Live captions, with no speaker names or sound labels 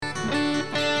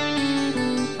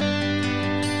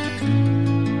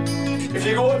If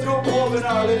you go to a pub in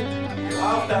Ireland, you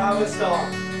have to have a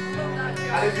song.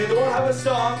 And if you don't have a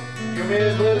song, you may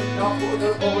as well not go to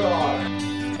the pub at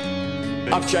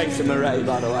all. I'm chasing Murray,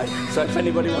 by the way, so if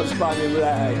anybody wants to buy me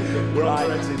Murray, right.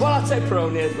 Well, I'll take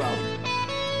Peroni as well.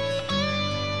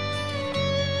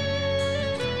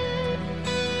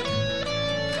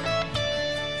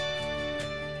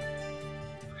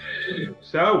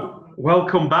 So,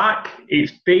 welcome back.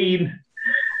 It's been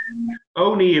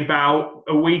only about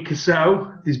a week or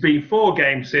so. There's been 4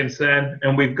 games since then,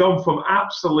 and we've gone from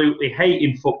absolutely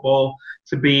hating football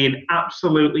to being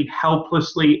absolutely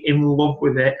helplessly in love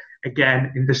with it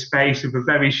again in the space of a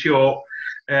very short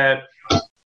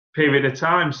period of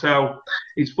time. So,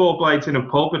 it's 4 Blades in a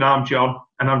Pub, and I'm John,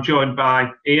 and I'm joined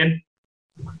by Ian.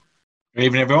 Good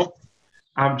evening, everyone.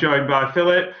 I'm joined by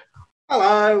Philip.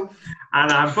 Hello.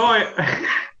 And I'm Boy.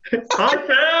 Hi,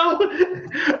 Phil.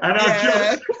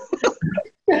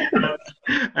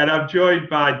 And I'm joined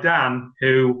by Dan,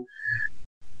 who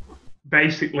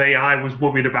basically I was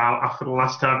worried about after the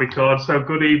last time we recorded. So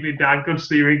good evening, Dan. Good to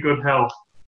see you in good health.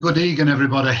 Good evening,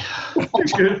 everybody.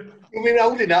 Good. You've been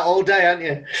holding that all day,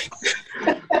 haven't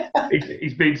you?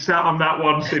 He's been sat on that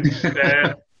one since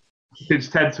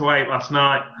 10 to 8 last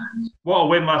night. What a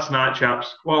win last night,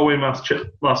 chaps. What a win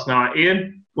last night.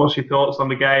 Ian, what's your thoughts on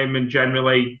the game and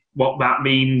generally what that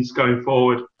means going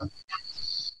forward?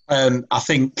 I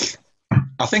think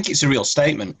it's a real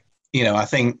statement. You know, I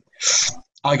think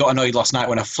I got annoyed last night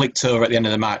when I flicked over at the end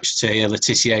of the match to hear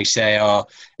Letizia say,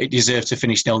 it deserved to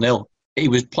finish 0-0. He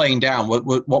was playing down what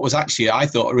was actually, I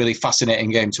thought, a really fascinating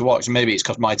game to watch. Maybe it's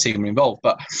because my team were involved,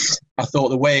 but I thought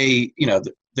the way, you know,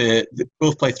 the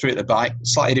both played through at the back,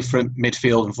 slightly different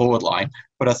midfield and forward line,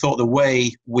 but I thought the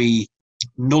way we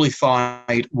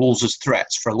nullified Wolves'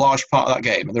 threats for a large part of that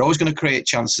game, and they're always going to create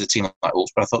chances a team like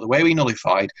Wolves, but I thought the way we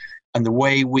nullified and the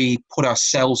way we put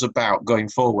ourselves about going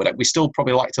forward, we still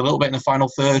probably lacked a little bit in the final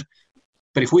third,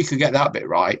 but if we could get that bit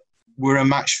right, we're a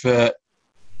match for,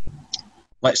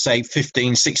 let's say,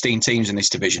 15, 16 teams in this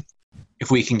division.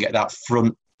 If we can get that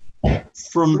front.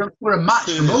 We're a match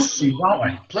for most teams, aren't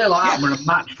we? Play like that, we're a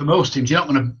match for most teams. You're not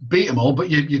going to beat them all, but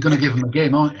you're going to give them a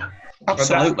game, aren't you?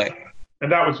 Absolutely.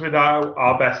 And that was without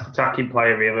our best attacking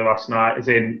player really last night, as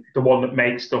in the one that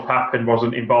makes stuff happen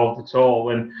wasn't involved at all.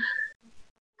 And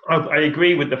I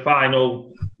agree with the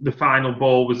final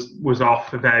ball was off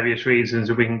for various reasons,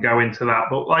 and we can go into that.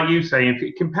 But like you say, if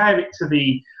you compare it to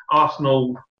the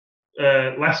Arsenal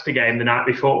Leicester game the night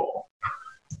before,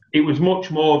 it was much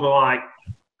more of a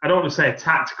I don't want to say a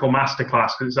tactical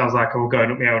masterclass because it sounds like I'm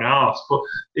going up my own arse, but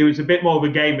it was a bit more of a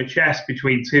game of chess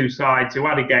between two sides who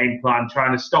had a game plan,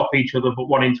 trying to stop each other but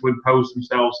wanting to impose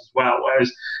themselves as well.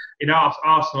 Whereas in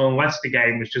Arsenal and Leicester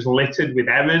game was just littered with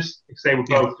errors because they were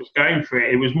both just going for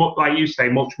it. It was, like you say,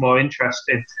 much more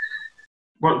interesting.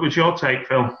 What was your take,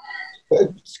 Phil?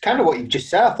 It's kind of what you've just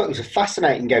said. I thought it was a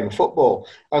fascinating game of football.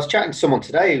 I was chatting to someone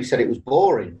today who said it was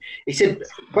boring. He said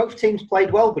both teams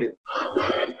played well, but it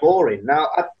was boring. Now,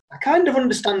 I kind of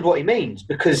understand what he means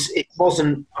because it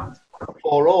wasn't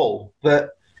for all,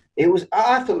 but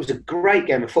I thought it was a great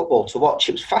game of football to watch.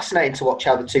 It was fascinating to watch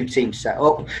how the two teams set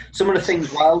up. Some of the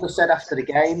things Wilder said after the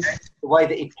game, the way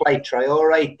that he played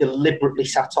Traore, deliberately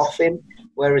sat off him,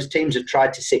 whereas teams have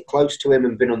tried to sit close to him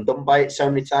and been undone by it so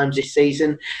many times this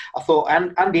season. I thought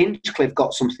Andy Hinchcliffe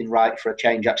got something right for a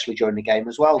change actually during the game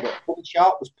as well. That Bobby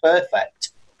Sharp was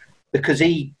perfect because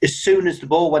as soon as the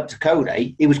ball went to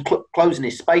Kone, he was closing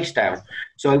his space down.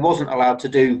 So he wasn't allowed to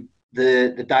do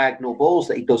the diagonal balls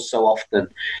that he does so often.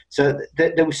 So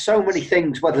there were so many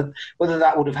things, whether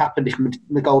that would have happened if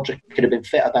McGoldrick could have been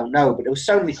fit, I don't know, but there were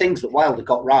so many things that Wilder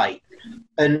got right.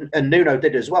 And Nuno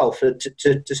did as well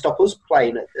to stop us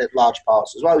playing at large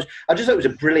parts as well. I just thought it was a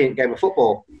brilliant game of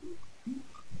football.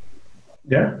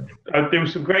 Yeah, there were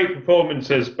some great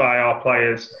performances by our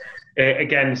players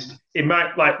against. It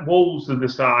might Wolves are the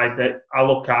side that I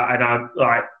look at and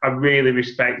I really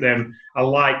respect them. I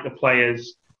like the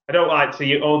players. I don't like to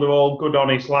say, they're all good,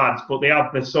 honest lads, but they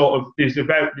have the sort of, there's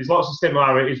lots of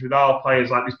similarities with our players,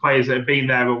 like these players that have been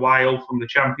there a while from the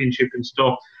Championship and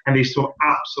stuff, and there's some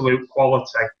absolute quality.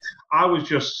 I was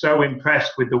just so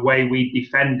impressed with the way we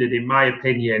defended, in my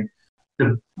opinion,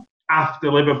 after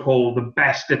Liverpool, the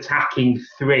best attacking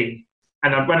three.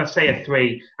 And when I say a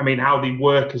three, I mean how they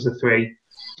work as a three.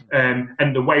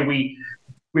 And the way we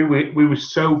were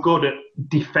so good at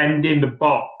defending the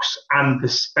box and the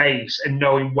space and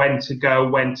knowing when to go,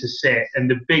 when to sit.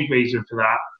 And the big reason for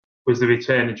that was the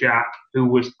return of Jack, who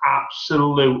was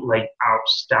absolutely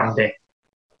outstanding.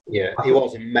 Yeah, he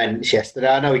was immense yesterday.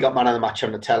 I know he got man of the match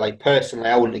on the telly. Personally,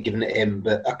 I wouldn't have given it him,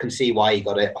 but I can see why he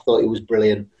got it. I thought he was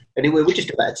brilliant. And we're just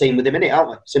a better team with him in it,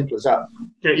 aren't we? Simple as that.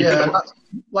 Yeah,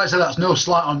 like I said, that's no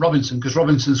slight on Robinson, because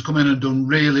Robinson's come in and done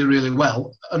really, really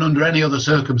well. And under any other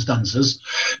circumstances,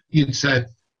 you'd say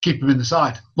keep him in the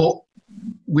side. But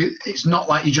it's not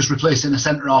like you're just replacing a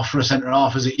centre-half for a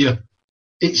centre-half, is it?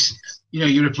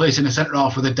 You're replacing a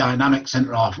centre-half with a dynamic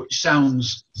centre-half, which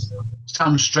sounds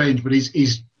strange, but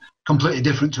he's completely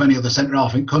different to any other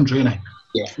centre-half in the country, isn't he?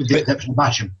 Yeah. With the exception of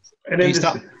Basham. And It's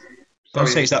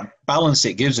that balance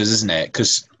it gives us, isn't it?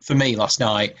 Because for me last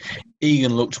night,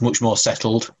 Egan looked much more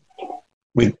settled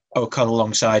with O'Connell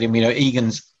alongside him.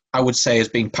 Egan's, I would say, has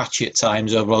been patchy at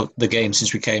times over the game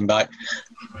since we came back.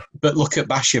 But look at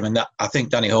Basham, and I think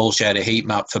Danny Hall shared a heat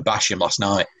map for Basham last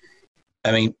night.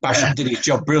 I mean, Basham did his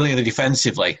job brilliantly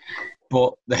defensively,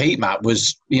 but the heat map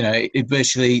was, it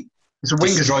virtually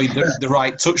destroyed the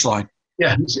right touchline.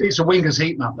 Yeah, it's a winger's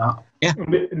heat map, that. Yeah.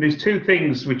 And there's two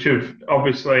things which have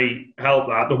obviously helped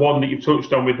that. The one that you've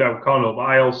touched on with O'Connell, but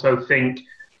I also think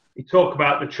you talk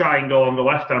about the triangle on the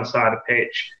left-hand side of the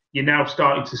pitch. You're now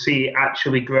starting to see it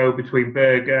actually grow between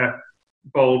Berger,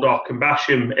 Baldock and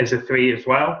Basham as a three as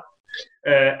well.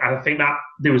 And I think that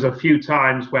there was a few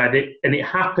times where it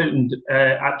happened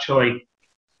actually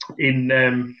in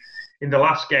the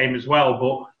last game as well,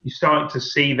 but you're starting to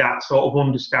see that sort of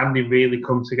understanding really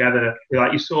come together.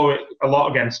 Like you saw it a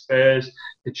lot against Spurs.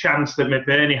 The chance that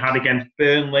McBurney had against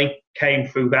Burnley came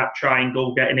through that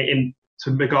triangle, getting it into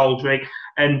McGoldrick.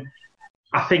 And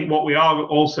I think what we are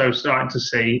also starting to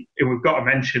see, and we've got to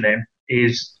mention him,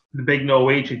 is the big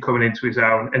Norwegian coming into his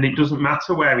own. And it doesn't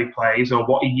matter where he plays or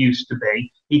what he used to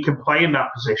be. He can play in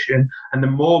that position. And the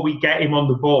more we get him on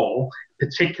the ball,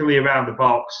 particularly around the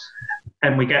box,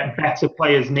 and we get better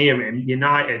players near him,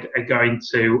 United are going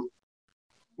to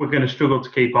struggle to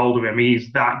keep hold of him.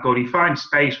 He's that good. He finds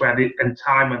space and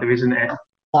time where there isn't it.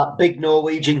 That big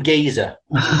Norwegian geezer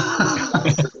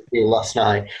last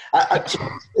night.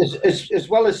 As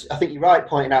well as, I think you're right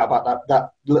pointing out about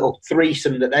that little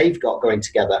threesome that they've got going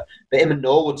together, but him and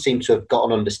Norwood seem to have got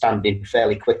an understanding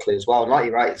fairly quickly as well. And like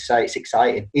you're right to say, it's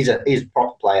exciting. He's a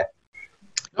proper player.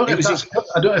 I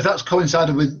don't know if that's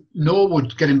coincided with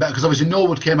Norwood getting better, because obviously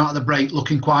Norwood came out of the break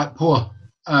looking quite poor,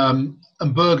 and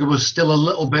Berger was still a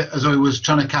little bit as though he was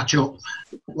trying to catch up.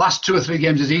 Last 2 or 3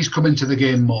 games as he's come into the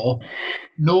game more,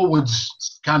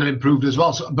 Norwood's kind of improved as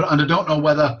well. And I don't know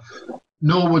whether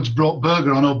Norwood's brought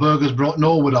Berger on or Berger's brought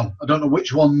Norwood on. I don't know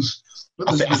which ones.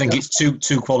 I think it's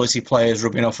two quality players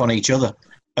rubbing off on each other.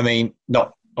 I mean,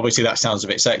 obviously that sounds a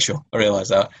bit sexual, I realise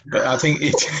that. But I think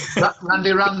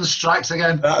Randy Rand strikes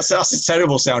again. That's a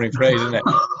terrible sounding phrase, isn't it?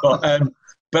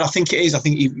 But I think it is. I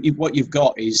think what you've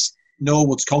got is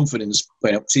Norwood's confidence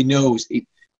playing up. He knows,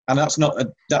 and that's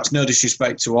no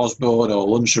disrespect to Osborne or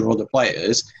Lundstrom or other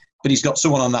players, but he's got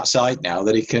someone on that side now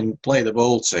that he can play the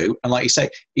ball to. And like you say,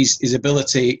 his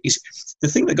ability is the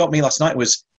thing that got me last night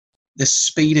was the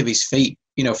speed of his feet.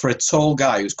 For a tall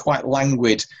guy who's quite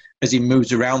languid as he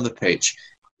moves around the pitch.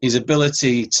 His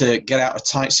ability to get out of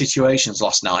tight situations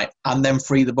last night and then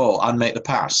free the ball and make the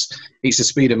pass. It's the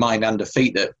speed of mind and the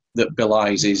feet that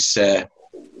belies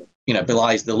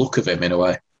belies the look of him in a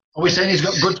way. Are we saying he's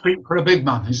got good feet for a big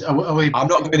man? I'm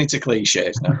not going into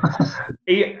cliches. No.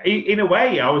 In a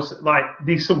way, I was like,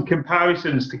 there's some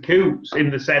comparisons to Coops in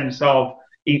the sense of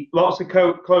lots of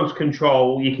close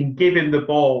control. You can give him the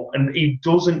ball and he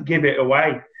doesn't give it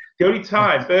away. The only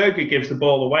time Berger gives the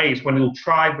ball away is when he'll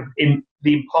try the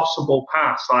impossible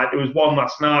pass. Like there was one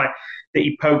last night that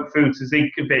he poked through to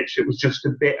Zinkovic. It was just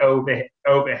a bit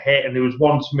overhit, and there was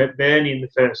one to McBurney in the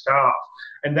first half.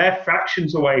 And they're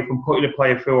fractions away from putting a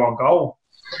player through on goal.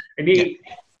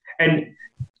 And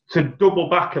to double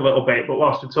back a little bit, but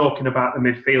whilst we're talking about the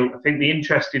midfield, I think the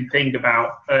interesting thing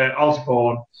about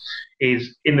Osborne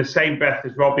is in the same breath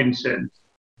as Robinson,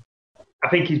 I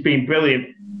think he's been brilliant,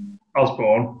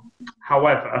 Osborne.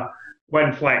 However,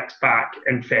 when Fleck's back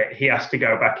and fit, he has to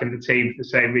go back in the team for the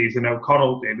same reason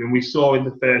O'Connell did. And we saw in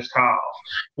the first half,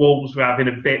 Wolves were having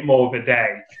a bit more of a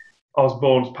day.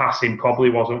 Osborne's passing probably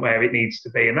wasn't where it needs to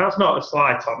be. And that's not a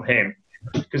slight on him,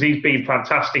 because he's been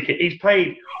fantastic. He's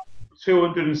played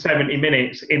 270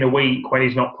 minutes in a week when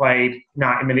he's not played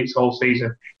 90 minutes all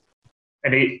season.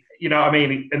 And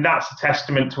and that's a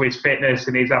testament to his fitness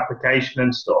and his application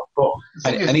and stuff. But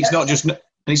and he's not just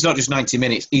 90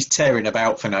 minutes. He's tearing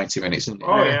about for 90 minutes, isn't he?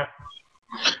 Oh yeah.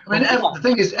 I mean, the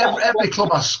thing is, every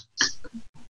club has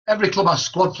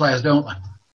squad players, don't they?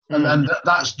 And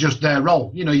that's just their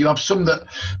role. You have some that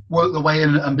work their way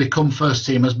in and become first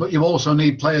teamers, but you also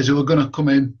need players who are going to come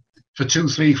in for 2,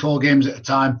 3, 4 games at a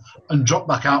time and drop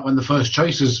back out when the first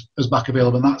choice is back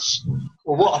available. And that's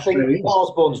Well, what I think what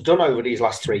Osborne's done over these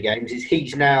last 3 games is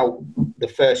he's now the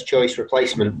first choice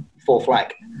replacement for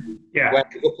Fleck. Yeah. Now,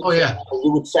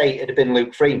 you would say it'd have been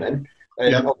Luke Freeman.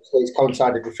 Obviously, it's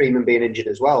coincided with Freeman being injured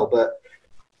as well. But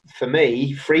for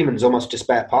me, Freeman's almost a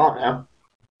spare part now.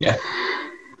 Yeah.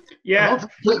 Yeah.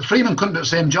 Freeman couldn't do the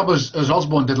same job as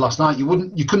Osborne did last night.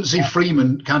 You couldn't see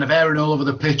Freeman kind of airing all over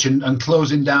the pitch and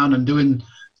closing down and doing.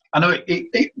 I know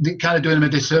it kind of doing him a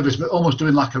disservice, but almost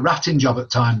doing like a ratting job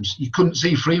at times. You couldn't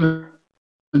see Freeman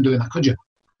doing that, could you?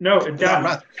 No,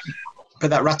 but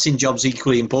that ratting job's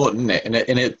equally important, isn't it?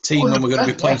 In a team when we're going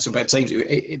to be playing some better teams,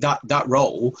 that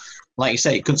role, like you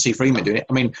say, you couldn't see Freeman doing it.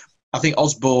 I mean, I think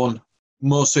Osborne,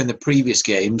 more so in the previous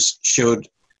games, showed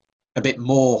a bit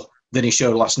more than he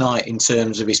showed last night in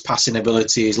terms of his passing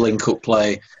ability, his link-up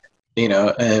play,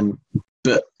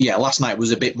 But yeah, last night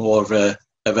was a bit more of a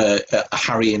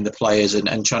harrying the players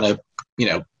and trying to,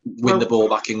 win the ball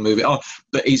back and move it on.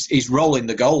 But his role in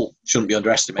the goal shouldn't be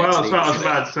underestimated. Well, that's what I was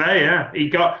about to say. Yeah,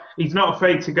 he's not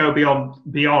afraid to go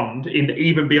beyond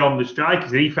even beyond the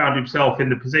strikers. He found himself in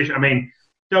the position. I mean,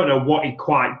 don't know what he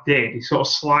quite did. He sort of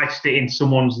sliced it in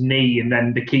someone's knee, and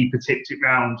then the keeper tipped it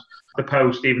round the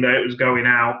post, even though it was going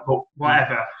out. But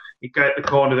whatever, he got the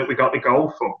corner that we got the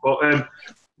goal from.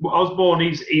 But Osborne,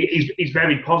 he's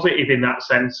very positive in that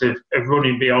sense of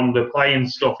running beyond the playing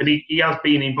stuff, and he has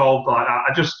been involved like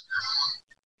that.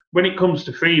 When it comes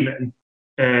to Freeman,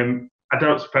 I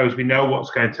don't suppose we know what's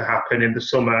going to happen in the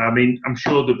summer. I mean, I'm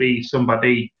sure there'll be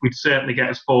somebody. We'd certainly get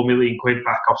us £4 million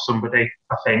back off somebody,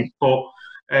 I think. But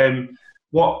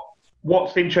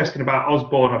what's interesting about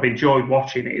Osborne, I've enjoyed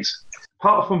watching is,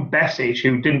 apart from Besic,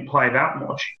 who didn't play that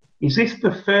much, is this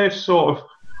the first sort of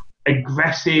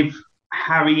aggressive,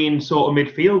 harrying sort of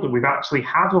midfielder we've actually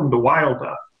had under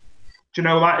Wilder? Do you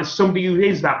know, like, as somebody who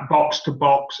is that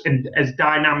box-to-box and as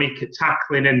dynamic at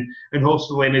tackling and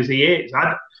hustling as he is?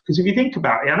 Because if you think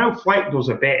about it, I know Fleck does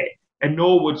a bit, and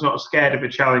Norwood's not scared of a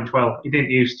challenge. Well, he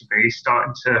didn't used to be. He's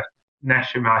starting to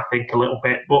nesh him, I think, a little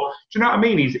bit. But do you know what I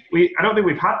mean? I don't think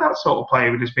we've had that sort of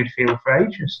player with his midfield for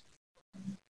ages.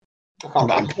 I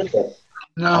can't think of it.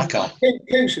 No, I can't.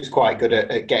 Coots was quite good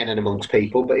at getting in amongst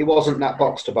people, but he wasn't that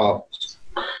box-to-box.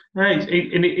 No,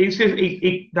 it's just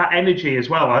that energy as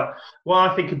well. What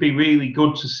I think would be really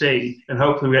good to see, and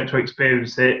hopefully we get to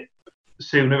experience it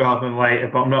sooner rather than later,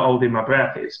 but I'm not holding my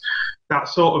breath, is that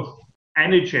sort of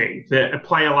energy that a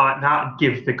player like that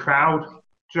gives the crowd. Do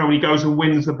you know, when he goes and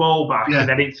wins the ball back, and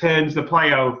then it turns the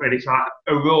play over, and it's like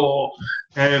a roar.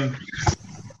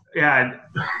 Yeah,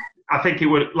 I think it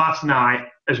would last night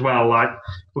as well. Like,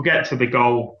 we'll get to the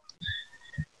goal.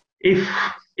 If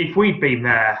we'd been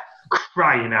there,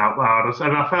 crying out loud,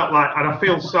 and I felt like, and I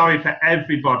feel sorry for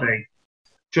everybody,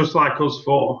 just like us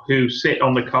four who sit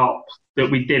on the cop, that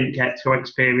we didn't get to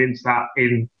experience that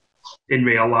in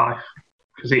real life,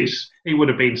 because it would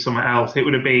have been something else. It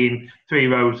would have been 3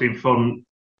 rows in front.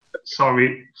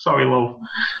 Sorry, love.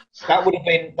 That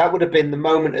would have been the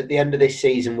moment at the end of this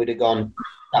season. We'd have gone.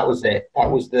 That was it.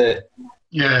 That was the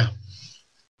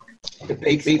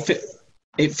big.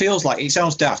 It feels like, it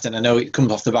sounds daft, and I know it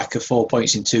comes off the back of 4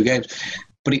 points in 2 games,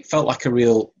 but it felt like a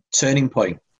real turning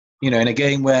point. In a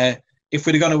game where if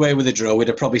we'd have gone away with a draw, we'd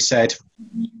have probably said,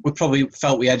 we probably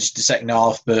felt we edged the second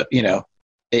half, but, in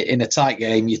a tight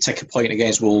game, you take a point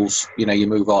against Wolves, you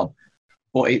move on.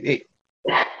 But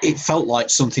it felt like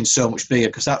something so much bigger,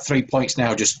 because that 3 points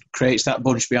now just creates that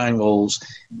bunch behind Wolves,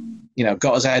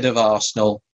 got us ahead of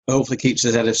Arsenal, hopefully keeps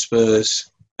us ahead of Spurs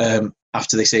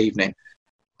after this evening.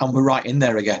 And we're right in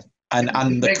there again. And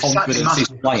the confidence is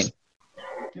playing.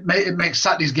 It makes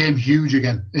Saturday's game huge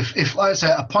again. If like I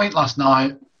said, a point last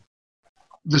night,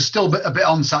 there's still a bit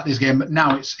on Saturday's game, but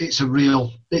now it's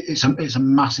a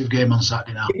massive game on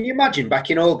Saturday now. Can you imagine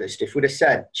back in August if we'd have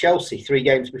said Chelsea 3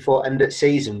 games before end of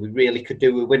season we really could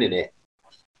do with winning it?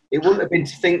 It wouldn't have been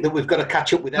to think that we've got to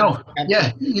catch up with them. No,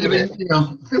 yeah, you'd have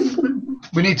been,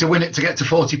 we need to win it to get to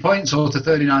 40 points or to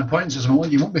 39 points or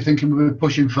something. You won't be thinking we were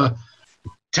pushing for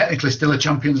technically still a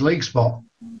Champions League spot.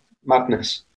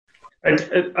 Madness.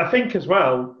 And I think as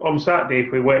well, on Saturday,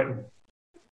 if we win,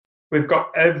 we've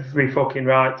got every fucking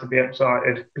right to be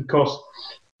excited, because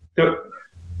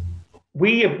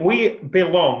we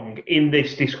belong in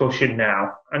this discussion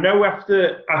now. I know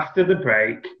after the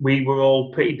break, we were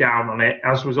all pretty down on it,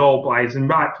 as was all players, and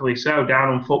rightfully so, down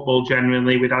on football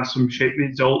generally. We'd had some shit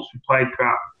results, we played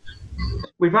crap.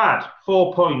 We've had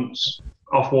 4 points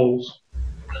off Wolves.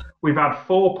 We've had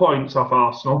 4 points off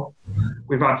Arsenal.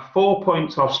 We've had 4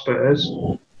 points off Spurs.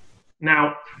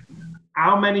 Now,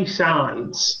 how many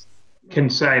sides can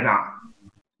say that?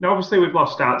 Now, obviously, we've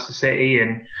lost out to City,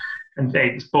 and and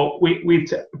things. But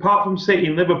we've apart from City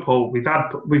and Liverpool,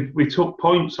 we took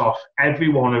points off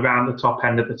everyone around the top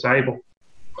end of the table.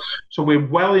 So we're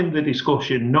well in the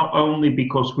discussion, not only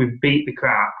because we've beat the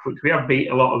crap, which we have beat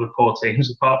a lot of the poor teams,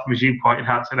 apart from, as you pointed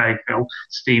out today, Phil,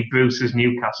 Steve Bruce's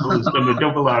Newcastle has done a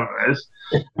double over us.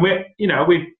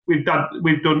 We've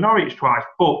done Norwich twice,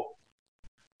 but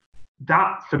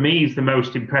that for me is the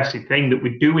most impressive thing, that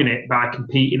we're doing it by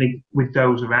competing with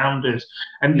those around us.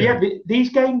 And these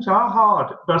games are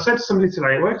hard. But I said to somebody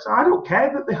today at work, I don't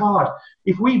care that they're hard.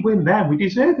 If we win them, we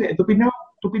deserve it. There'll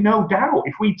be no doubt.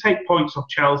 If we take points off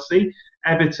Chelsea,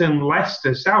 Everton,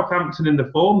 Leicester, Southampton in the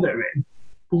form they're in,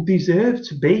 will deserve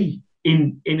to be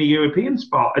in a European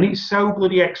spot. And it's so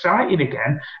bloody exciting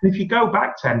again. And if you go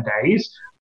back 10 days,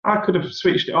 I could have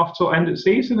switched it off till end of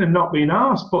season and not been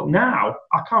asked. But now,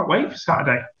 I can't wait for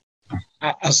Saturday.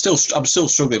 I'm still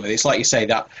struggling with it. It's like you say,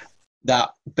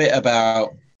 that bit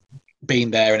about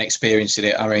being there and experiencing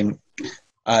it. I mean,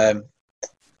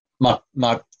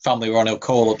 my family were on a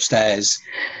call upstairs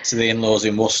to the in-laws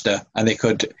in Worcester, and they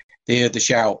heard the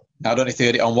shout. I don't know if they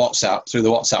heard it on WhatsApp, through the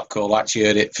WhatsApp call. I actually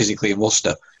heard it physically in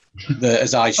Worcester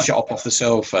as I shot up off the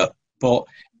sofa. But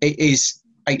it's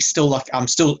still like I'm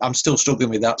still struggling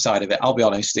with that side of it. I'll be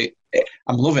honest.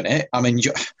 I'm loving it.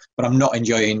 But I'm not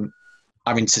enjoying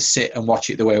having to sit and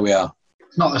watch it the way we are.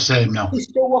 It's not the same now. Are you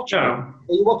still watching it? Are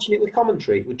you watching it with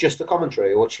commentary, with just the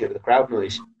commentary, or watching it with the crowd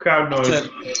noise? Crowd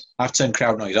noise. I've turned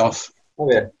crowd noise off.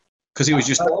 Oh yeah. Because it was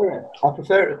just. I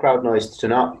prefer it to crowd noise to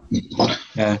not.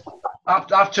 Yeah.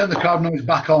 I've turned the crowd noise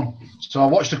back on. So I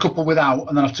watched a couple without,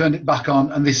 and then I've turned it back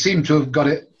on, and they seem to have got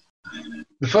it.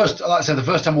 The first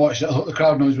time I watched it, I thought the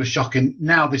crowd noise was shocking.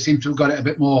 Now they seem to have got it a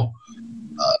bit more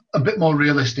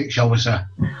realistic, shall we say?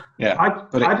 Yeah.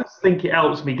 I just think it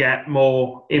helps me get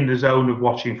more in the zone of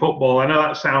watching football. I know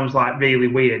that sounds like really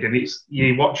weird, and it's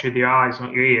you watch with your eyes,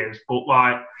 not your ears. But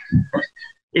like,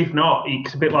 if not,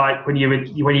 it's a bit like when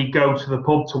you go to the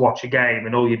pub to watch a game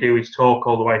and all you do is talk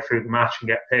all the way through the match and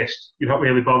get pissed. You're not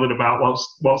really bothered about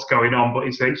what's going on, but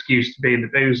it's an excuse to be in the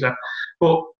boozer.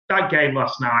 But that game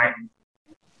last night,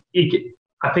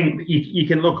 I think you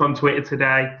can look on Twitter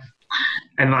today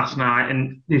and last night,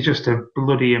 and it's just a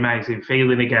bloody amazing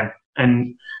feeling again.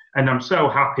 And I'm so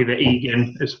happy that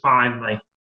Egan has finally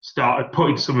started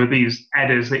putting some of these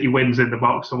headers that he wins in the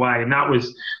box away, and there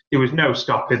was no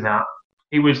stopping that.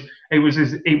 It was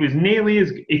nearly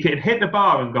as, if it had hit the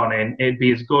bar and gone in, it'd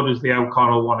be as good as the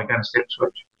O'Connell one against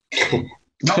Ipswich.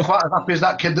 Not quite as happy as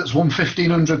that kid that's won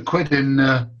 1,500 quid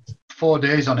in 4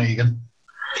 days on Egan.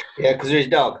 Yeah, because of his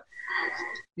dog.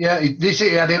 Yeah,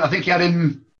 I think he had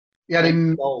him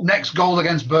next goal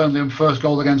against Burnley and first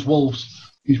goal against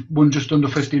Wolves. He's won just under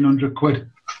 1,500 quid.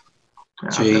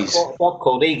 Jeez. What a dog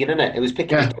called Egan, isn't it? It was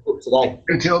picking it up today.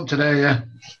 Picked it up today, yeah.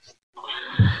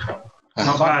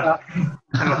 Not bad.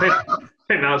 And I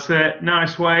think that's a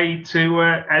nice way to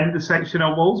end the section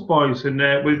on Wolves, boys. And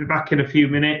we'll be back in a few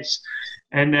minutes.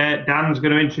 And Dan's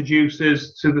going to introduce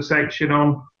us to the section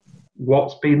on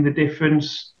what's been the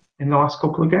difference in the last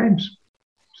couple of games.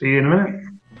 See you in a minute.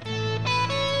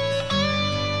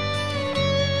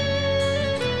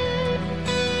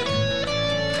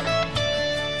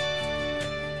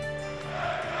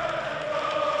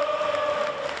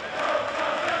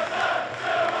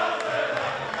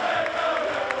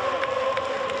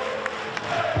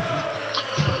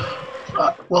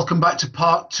 Welcome back to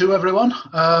part 2, everyone.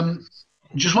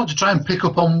 Just want to try and pick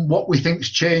up on what we think's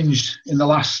changed in the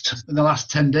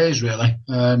last 10 days, really.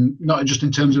 Not just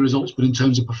in terms of results, but in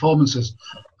terms of performances.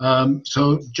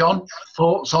 So, John,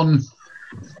 thoughts on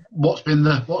what's been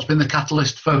the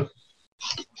catalyst for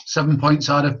 7 points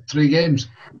out of 3 games?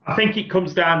 I think it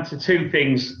comes down to 2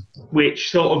 things which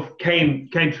sort of came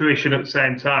to fruition at the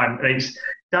same time. It's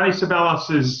Dani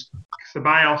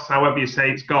Ceballos, however you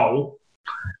say its goal,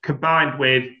 combined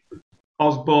with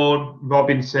Osborne,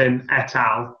 Robinson, et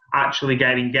al. Actually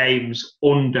getting games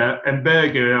under, and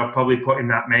Berger I'll probably put in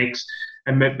that mix,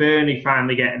 and McBurney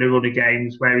finally getting a run of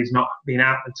games where he's not been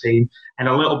out of the team, and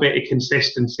a little bit of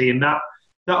consistency, and that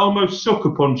almost sucker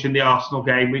punch in the Arsenal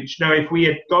game, which, if we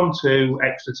had gone to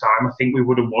extra time, I think we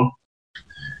would have won.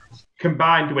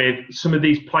 Combined with some of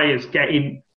these players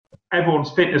getting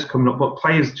everyone's fitness coming up, but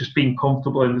players just being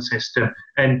comfortable in the system.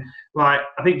 And I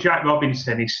think Jack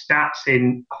Robinson, his stats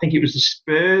in, I think it was the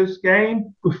Spurs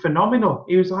game, were phenomenal.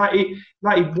 He was he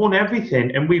won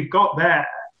everything, and we've got there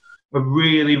a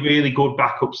really, really good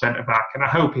backup centre back, and I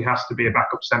hope he has to be a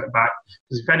backup centre back,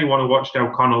 because if anyone who watched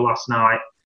O'Connell last night,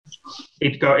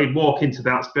 he'd walk into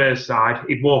that Spurs side,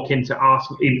 he'd walk into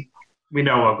Arsenal. We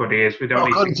know how good he is.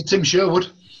 According to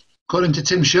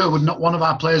Tim Sherwood, not one of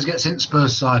our players gets in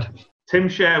Spurs side. Tim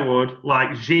Sherwood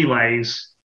likes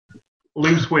gilets,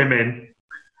 loose women,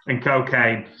 and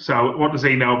cocaine. So what does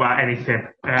he know about anything?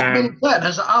 In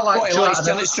fairness, I like What, he 2 likes out of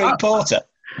Janet Street Porter?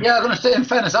 Yeah, I'm going to say, in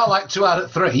fairness, I like 2 out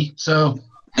of 3. So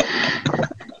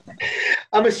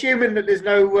I'm assuming that there's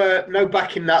no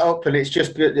backing that up, and it's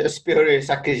just a spurious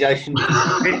accusation.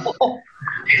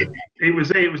 It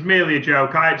was merely a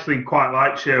joke. I actually quite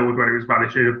liked Sherwood when he was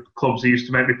manager of clubs. He used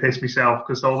to make me piss myself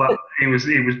because all that he was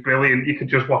brilliant. You could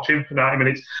just watch him for 90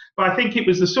 minutes. But I think it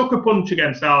was the sucker punch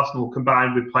against Arsenal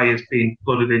combined with players being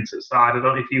blooded into the side. I don't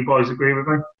know if you boys agree with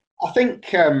me. I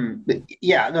think,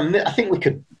 I think we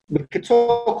could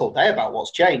talk all day about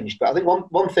what's changed, but I think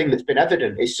one thing that's been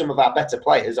evident is some of our better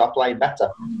players are playing better.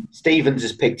 Stevens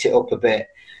has picked it up a bit.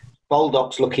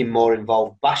 Baldock's looking more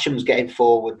involved. Basham's getting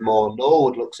forward more.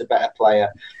 Norwood looks a better player.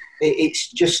 It's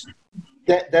just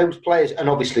those players, and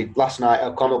obviously last night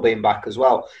O'Connell being back as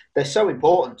well, they're so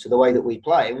important to the way that we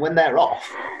play. And when they're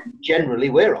off, generally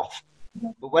we're off.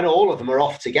 But when all of them are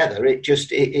off together,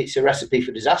 it's a recipe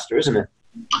for disaster, isn't it?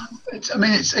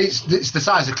 it's the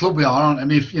size of club we are, aren't it? I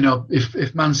mean,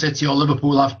 if Man City or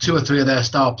Liverpool have 2 or 3 of their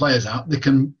star players out, they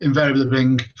can invariably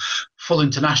bring full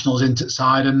internationals into the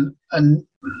side, and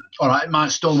all right, it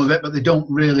might stall them a bit, but it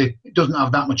doesn't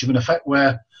have that much of an effect.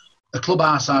 Where a club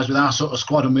our size with our sort of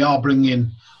squad, and we are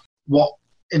bringing what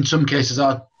in some cases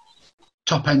are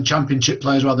top end Championship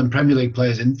players rather than Premier League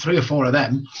players in, 3 or 4 of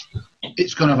them,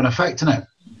 it's going to have an effect, isn't it?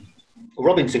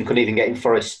 Robinson couldn't even get in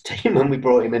Forest's team when we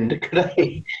brought him in, could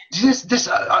he? This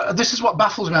is what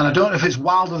baffles me, and I don't know if it's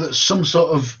Wilder that's some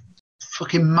sort of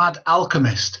fucking mad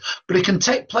alchemist, but he can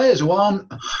take players who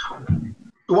aren't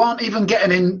even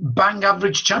getting in bang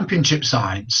average Championship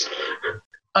sides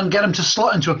and get them to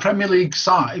slot into a Premier League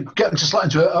side, get them to slot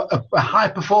into a high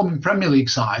performing Premier League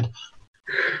side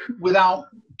without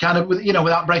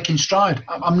breaking stride.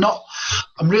 I'm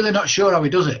really not sure how he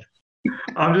does it.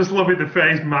 I'm just loving the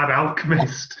phrase "mad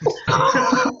alchemist."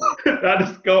 That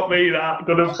just got me. That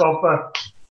gonna stop.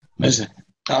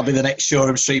 That'll be the next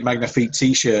Shoreham Street Magnifique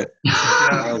T-shirt.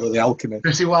 Wilder the Alchemist.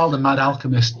 Pretty Wilder, mad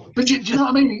alchemist. But do you know what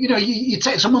I mean? You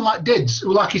take someone like Dids,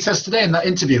 who, like he says today in that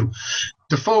interview,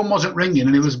 the phone wasn't ringing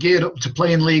and he was geared up to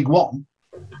play in League One,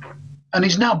 and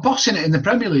he's now bossing it in the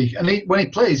Premier League. And when he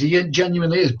plays, he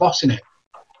genuinely is bossing it.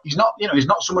 He's not, he's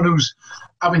not someone who's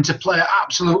having to play at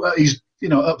absolute.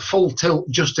 At full tilt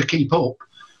just to keep up.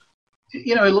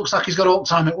 It looks like he's got all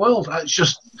time at world. It's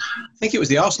just. I think it was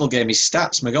the Arsenal game. His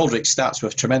stats, McGoldrick's stats, were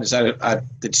tremendous. I had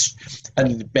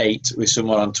a debate with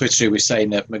someone on Twitter who was saying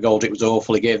that McGoldrick was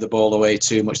awful. He gave the ball away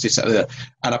too much. This, that,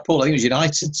 and I pulled. I think it was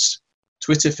United's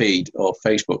Twitter feed or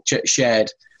Facebook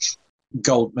shared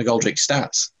McGoldrick's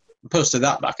stats. I posted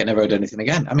that back. I never heard anything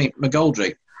again. I mean,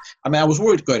 McGoldrick. I was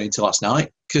worried going into last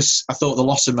night because I thought the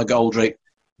loss of McGoldrick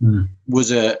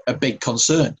was a big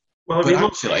concern. Well, we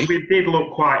did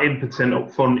look quite impotent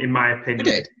up front, in my opinion.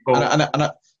 We did,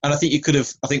 and I think you could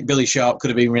have. I think Billy Sharp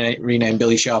could have been renamed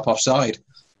Billy Sharp offside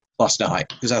last night,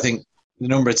 because I think the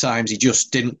number of times he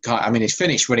just didn't. His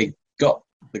finish when he got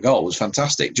the goal was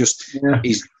fantastic. Just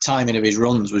his timing of his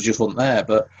runs was just wasn't there.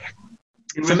 But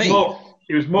for me,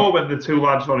 it was more when the 2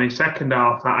 lads were on his second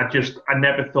half that I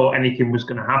never thought anything was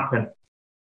going to happen.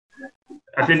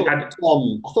 I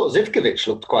thought Zivkovic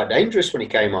looked quite dangerous when he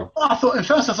came on. I thought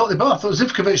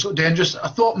Zivkovic looked dangerous. I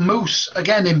thought Moose,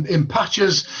 again, in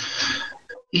patches,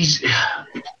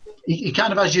 he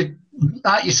kind of has you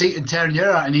at your seat and tearing your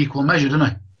hair out in equal measure, doesn't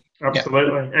he?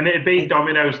 Absolutely. Yeah. And it'd be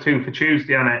Domino's too for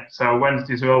Tuesday, hadn't it? So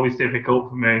Wednesdays are always difficult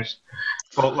for Moose.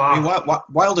 But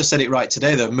Wilder said it right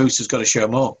today, that Moose has got to show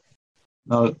more.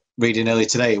 I was reading earlier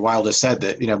today, Wilder said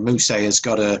that, Moose has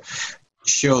got to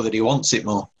show that he wants it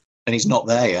more. And he's not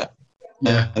there yet.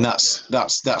 Yeah. And that's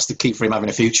the key for him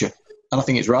having a future. And I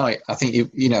think it's right. I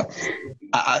think,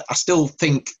 I still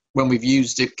think when we've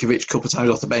used Ivkovic a couple of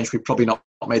times off the bench, we've probably not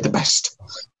made the best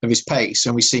of his pace,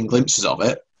 and we've seen glimpses of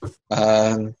it.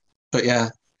 But yeah,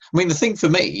 the thing for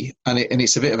me, and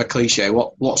it's a bit of a cliche,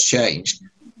 what's changed?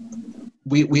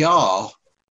 We are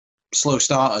slow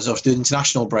starters after the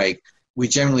international break. We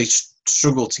generally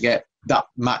struggle to get that.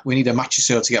 We need a match or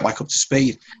so to get back up to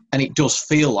speed, and it does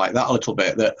feel like that a little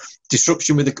bit. That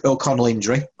disruption with the O'Connell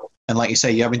injury, and like you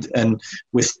say, and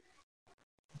with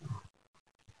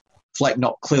Fleck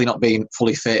clearly not being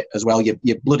fully fit as well.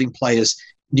 You're blooding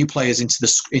new players into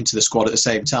the squad at the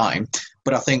same time.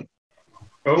 But I think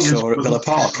at Villa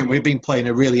Park, and we've been playing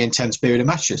a really intense period of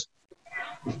matches.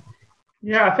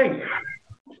 Yeah, I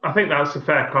think that's a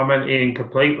fair comment, Ian.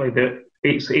 Completely, that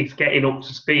it's getting up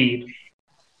to speed.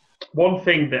 One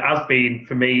thing that has been,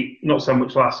 for me, not so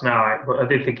much last night, but I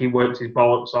did think he worked his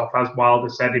bollocks off, as Wilder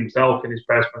said himself in his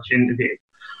post-match interview,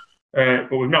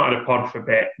 but we've not had a pod for a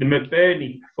bit. The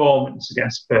McBurney performance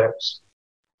against Spurs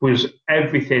was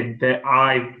everything that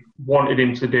I wanted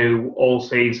him to do all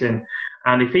season.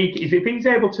 And if he's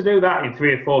able to do that in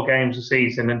 3 or 4 games a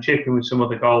season and chip in with some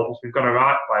other goals, we've got a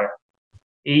right player.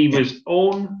 He was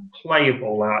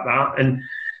unplayable like that. And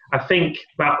I think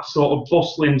that sort of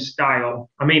bustling style,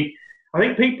 I mean, I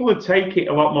think people would take it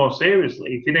a lot more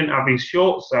seriously if he didn't have his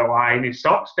shorts so high and his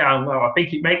socks down low. I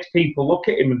think it makes people look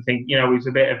at him and think, he's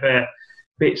a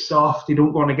bit soft. He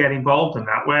don't want to get involved in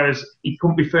that. Whereas he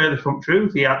couldn't be further from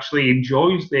truth. He actually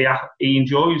enjoys the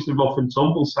rough and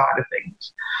tumble side of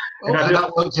things. And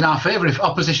that works in our favour. If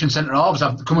opposition centre halves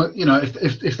have come,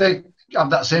 if they have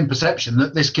that same perception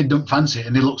that this kid don't fancy it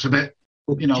and he looks a bit,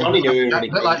 a bit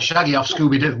like Shaggy off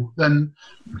Scooby Doo, then.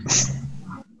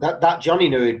 That Johnny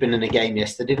knew he'd been in a game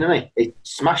yesterday, didn't he? He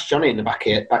smashed Johnny in the back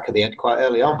of the head quite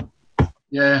early on.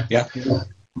 Yeah. But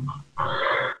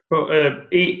I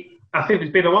think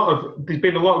there's been a lot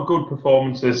of good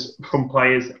performances from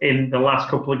players in the last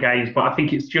couple of games, but I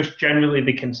think it's just generally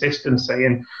the consistency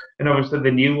and obviously the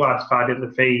new lads finding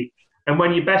the feet. And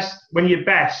when your best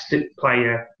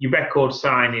player, your record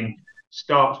signing,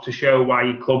 starts to show why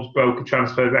your club's broke a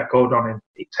transfer record on him,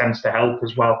 it tends to help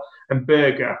as well. And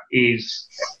Berger we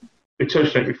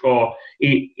touched on it before.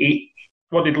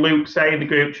 What did Luke say in the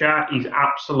group chat? He's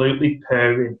absolutely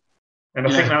purring. And I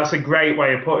think that's a great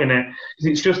way of putting it,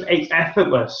 because it's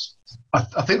effortless. I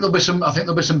think there'll be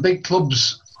some big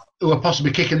clubs who are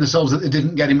possibly kicking themselves that they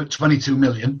didn't get him at 22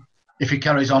 million if he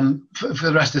carries on for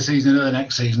the rest of the season or the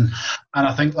next season. And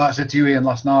I think, like I said to you, Ian,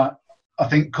 last night, I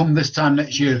think come this time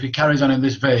next year, if he carries on in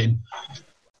this vein,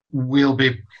 we'll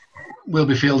be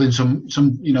fielding some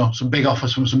big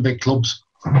offers from some big clubs.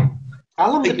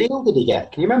 How long a deal did he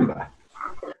get? Can you remember?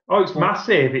 Oh, it's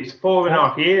massive. It's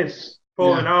 4.5 years.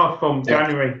 4.5 from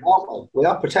January. We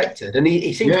are protected, and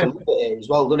he seems to love it as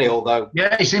well, doesn't he? Although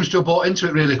he seems to have bought into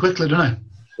it really quickly, doesn't he?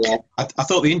 Yeah. I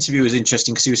thought the interview was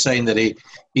interesting because he was saying that he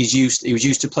was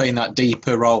used to playing that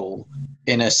deeper role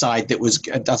in a side that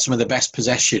had some of the best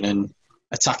possession and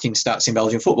attacking stats in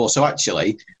Belgian football. So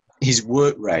actually, his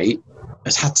work rate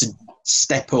has had to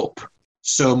step up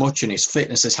so much, and his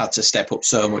fitness has had to step up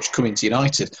so much coming to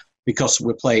United, because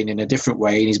we're playing in a different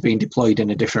way and he's being deployed in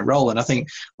a different role. And I think,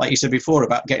 like you said before,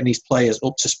 about getting these players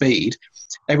up to speed,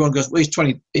 everyone goes, well, he's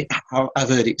 20. I've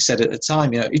heard it said at the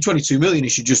time, he's 22 million. He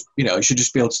should just be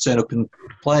able to turn up and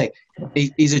play.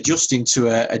 He's adjusting to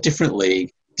a different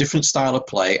league, different style of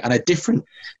play, and a different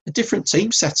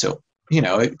team setup.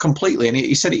 Completely. And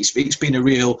he said it's been a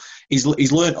real. He's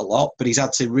learned a lot, but he's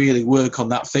had to really work on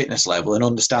that fitness level and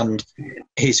understand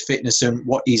his fitness and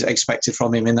what he's expected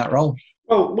from him in that role.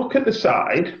 Well, look at the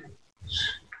side,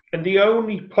 and the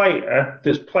only player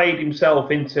that's played himself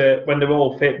into, when they're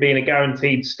all fit, being a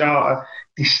guaranteed starter,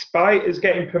 despite us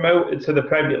getting promoted to the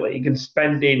Premier League and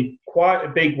spending quite a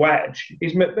big wedge,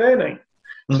 is McBurney.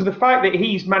 So the fact that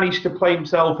he's managed to play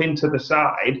himself into the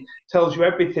side tells you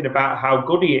everything about how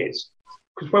good he is.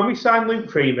 Because when we signed Luke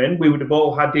Freeman, we would have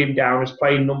all had him down as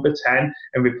playing number 10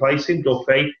 and replacing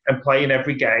Duffy and playing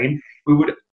every game.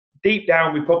 Deep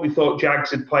down, we probably thought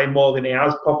Jags had played more than he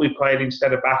has, probably played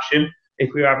instead of Basham,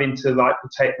 if we were having to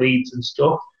protect leads and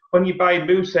stuff. When you buy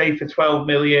Moussa for 12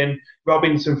 million,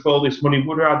 Robinson for all this money,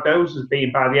 would have had those as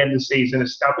being, by the end of the season,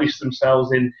 established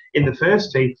themselves in the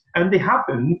first team. And they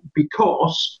haven't,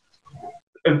 because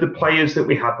of the players that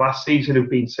we had last season who've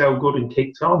been so good and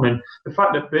kicked on. And the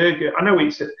fact that Berger, I know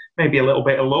it's maybe a little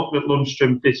bit of luck that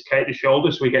Lundstrom dislocated his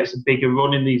shoulder, so he gets a bigger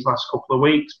run in these last couple of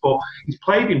weeks, but he's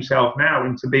played himself now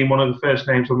into being one of the first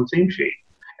names on the team sheet.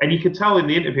 And you could tell in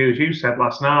the interview, as you said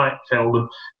last night, Phil,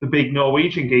 the big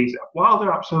Norwegian geezer,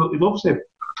 Wilder absolutely loves him.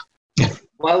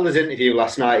 Wilder's interview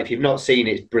last night, if you've not seen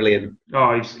it, it's brilliant.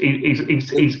 Oh,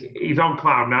 he's on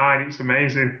cloud nine. It's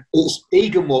amazing.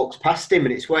 Egan walks past him,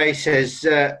 and it's where he says,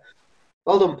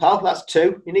 well done, pal, that's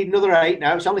 2. You need another 8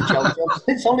 now. It's only Chelsea.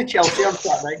 It's only Chelsea on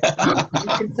Saturday. You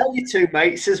can tell your 2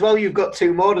 mates as well, you've got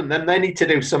 2 more than them. They need to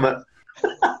do something.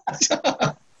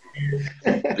 But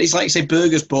it's like you say,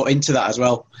 Berger's bought into that as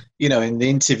well. In the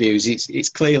interviews, it's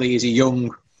clearly he's a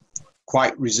young,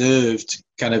 quite reserved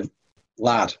kind of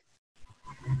lad.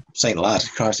 I'm saying lad,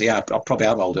 Christ, yeah, I probably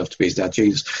am old enough to be his dad.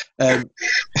 Jesus, quite,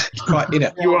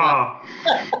 You are.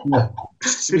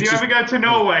 Did you ever go to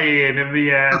Norway, Ian, in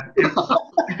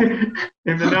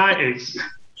the 90s?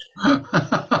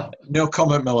 No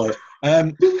comment, my lord.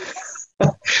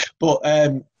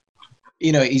 But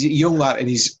he's a young lad, and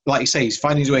he's, like you say, he's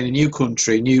finding his way in a new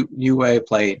country, new way of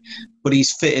playing. But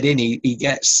he's fitted in. He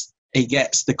gets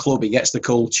the club, he gets the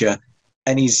culture,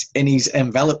 and he's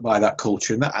enveloped by that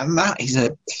culture, and that is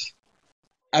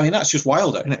I mean, that's just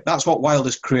Wilder, isn't it? That's what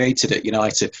Wilder's created at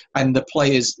United. And the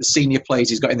players, the senior players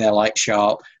he's got in there, like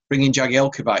Sharp, bringing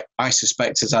Jagielka back, I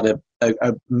suspect has had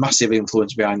a massive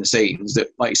influence behind the scenes that,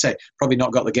 like you say, probably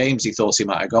not got the games he thought he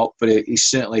might have got, but he's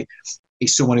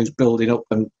someone who's building up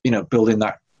and, building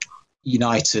that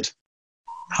United,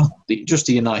 just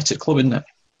a United club, isn't it?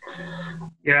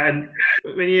 Yeah, and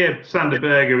when you hear Sander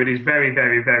Berge with his very,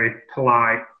 very, very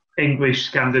polite English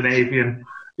Scandinavian,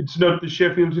 it's not the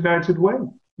Sheffield United way.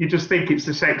 You just think it's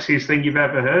the sexiest thing you've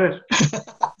ever heard.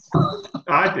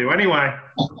 I do, anyway.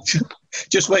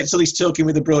 Just wait till he's talking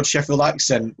with a broad Sheffield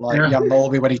accent, like Jan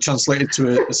Molby when he translated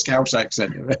to a Scouse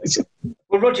accent.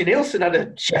 Well, Roger Nielsen had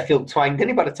a Sheffield twang, didn't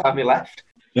he, by the time he left?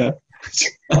 Yeah.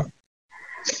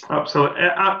 Absolutely.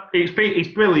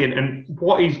 It's brilliant, and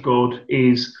what is good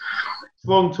is it's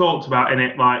long talked about in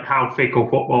it, like how fickle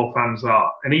football fans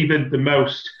are, and even the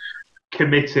most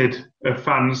committed of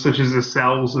fans, such as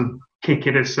ourselves, and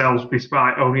kicking ourselves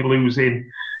despite only losing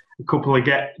a couple of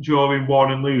drawing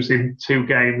one and losing 2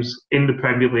 games in the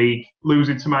Premier League,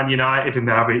 losing to Man United and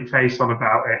having face on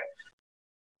about it.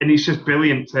 And it's just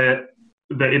brilliant that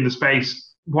in the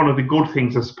space, one of the good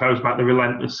things, I suppose, about the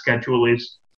relentless schedule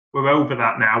is we're over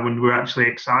that now and we're actually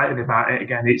excited about it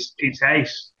again. It's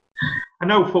ace. I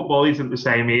know football isn't the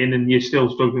same, Ian, and you're still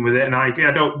struggling with it, and I agree.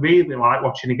 I don't really like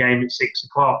watching a game at 6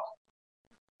 o'clock.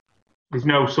 There's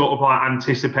no sort of like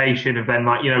anticipation of then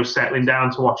settling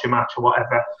down to watch a match or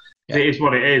whatever. Yeah. It is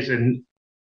what it is, and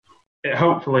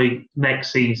hopefully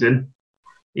next season,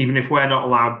 even if we're not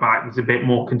allowed back, there's a bit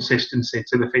more consistency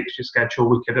to the fixture schedule.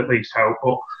 We could at least hope,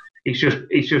 but it's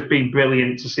just been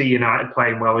brilliant to see United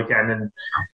playing well again, and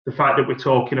the fact that we're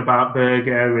talking about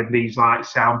Berger and these like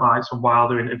sound bites and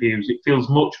Wilder interviews, it feels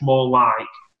much more like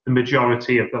the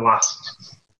majority of the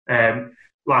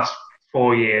last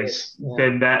 4 years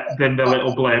than the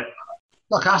little blip.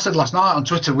 Like I said last night on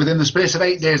Twitter, within the space of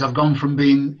 8 days, I've gone from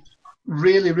being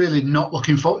really, really not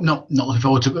looking forward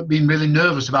to it, but being really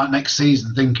nervous about next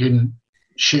season, thinking,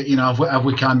 shit, have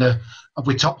we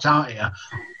topped out here?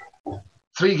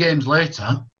 3 games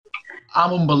later,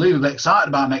 I'm unbelievably excited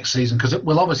about next season because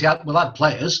we'll add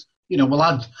players, we'll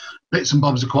add bits and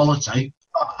bobs of quality.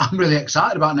 I'm really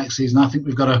excited about next season. I think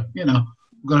we've got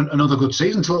another good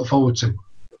season to look forward to.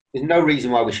 There's no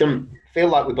reason why we shouldn't feel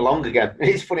like we belong again.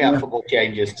 It's funny how football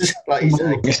changes, just like you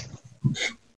say.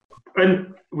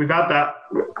 And we've had that,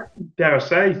 dare I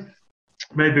say,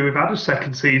 maybe we've had a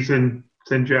second season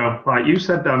syndrome. Like you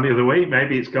said, Dan, the other week,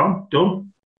 maybe it's gone,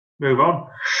 done, move on.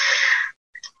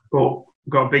 But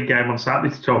we've got a big game on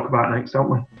Saturday to talk about next, don't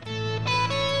we?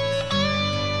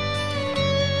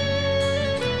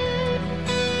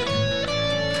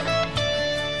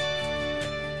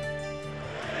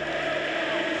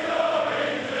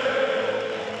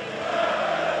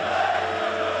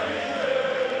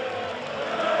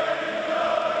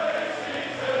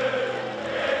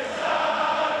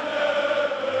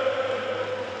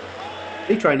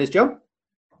 New trainers, John?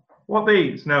 What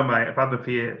these? No, mate, I've had them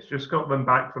for years. Just got them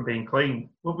back from being cleaned.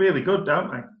 Look really good,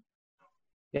 don't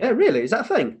they? Yeah, really? Is that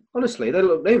a thing? Honestly, they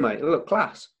look new, mate. They look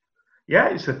class. Yeah,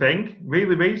 it's a thing.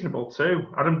 Really reasonable, too.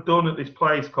 I had them done at this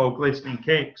place called Glistening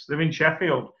Kicks. They're in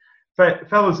Sheffield.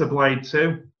 Fellas are Blade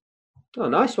too. Oh,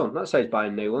 nice one. That saves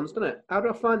buying new ones, doesn't it? How do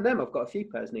I find them? I've got a few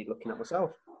pairs need looking at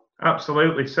myself.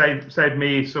 Absolutely. Save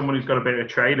me, someone who's got a bit of a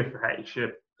trader for H,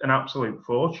 an absolute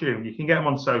fortune. You can get them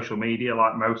on social media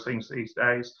like most things these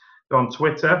days. They're on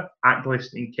Twitter at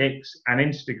Glistening Kicks and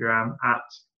Instagram at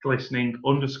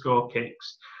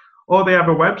glistening_kicks. Or they have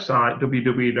a website,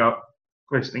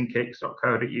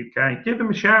 www.glisteningkicks.co.uk. Give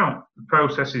them a shout. The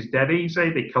process is dead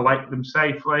easy. They collect them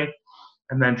safely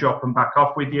and then drop them back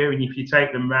off with you. And if you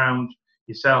take them round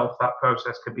yourself, that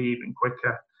process could be even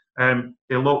quicker.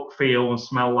 They look, feel and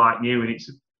smell like new, and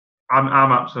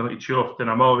I'm absolutely chuffed, and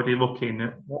I'm already looking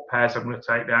at what pairs I'm going to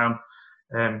take down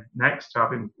next to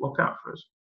have him look at for us.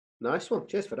 Nice one.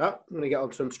 Cheers for that. I'm going to get on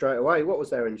to them straight away. What was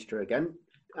their Insta again?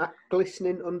 At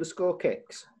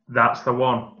glistening_kicks. That's the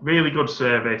one. Really good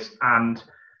service, and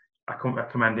I couldn't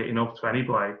recommend it enough to any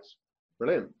blades.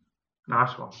 Brilliant.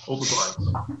 Nice one. All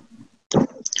the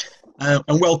blades.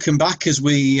 And welcome back as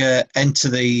we enter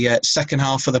the second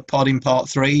half of the pod in part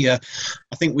 3. I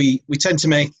think we tend to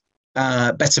make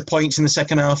better points in the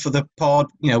second half of the pod.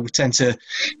 We tend to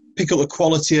pick up the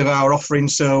quality of our offering,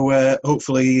 so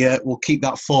hopefully we'll keep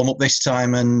that form up this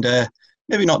time and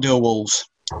maybe not do a Wolves.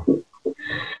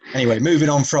 Anyway, moving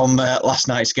on from last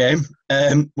night's game,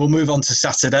 we'll move on to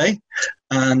Saturday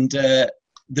and the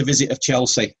visit of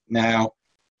Chelsea. Now,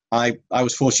 I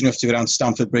was fortunate enough to go down to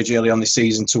Stamford Bridge early on this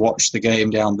season to watch the game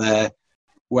down there,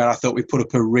 where I thought we put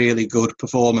up a really good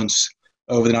performance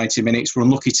over the 90 minutes. We're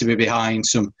unlucky to be behind,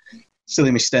 some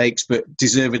silly mistakes, but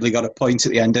deservedly got a point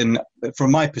at the end. And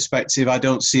from my perspective, I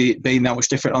don't see it being that much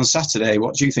different on Saturday.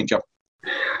 What do you think, John?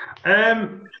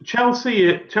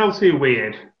 Chelsea are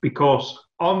weird because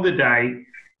on the day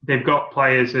they've got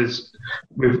players, as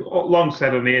we've long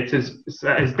said on here,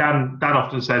 as Dan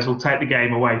often says, will take the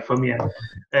game away from you.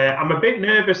 I'm a bit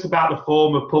nervous about the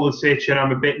form of Pulisic, and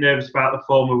I'm a bit nervous about the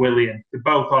form of Willian. They're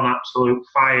both on absolute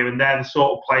fire, and they're the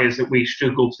sort of players that we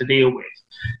struggle to deal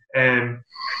with.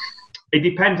 It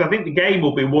depends. I think the game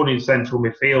will be won in central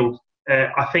midfield.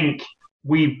 I think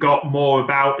we've got more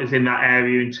about us in that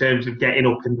area in terms of getting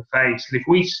up in the face. And if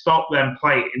we stop them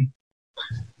playing,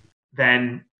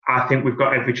 then I think we've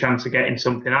got every chance of getting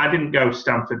something. I didn't go to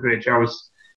Stamford Bridge. I was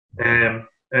at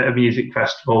a music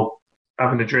festival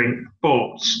having a drink.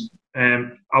 But I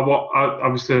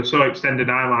obviously saw extended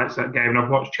highlights of that game, and I've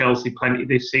watched Chelsea plenty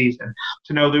this season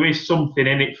to know there is something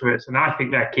in it for us. And I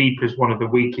think their keeper is one of the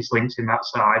weakest links in that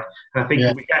side. And I think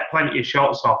if we get plenty of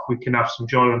shots off, we can have some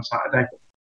joy on Saturday.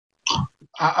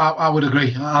 I would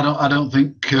agree. I don't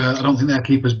think their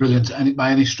keeper's brilliant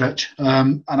by any stretch.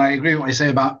 And I agree with what you say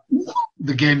about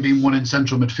the game being won in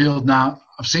central midfield. Now,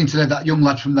 I've seen today that young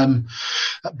lad from them,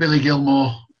 Billy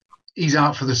Gilmore, he's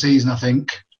out for the season, I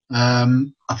think. I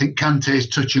think Kante's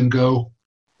touch and go.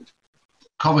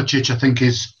 Kovacic, I think,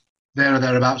 is there or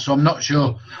thereabouts. So I'm not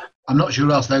sure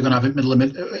who else they're going to have in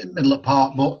middle of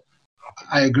park. But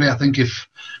I agree. I think if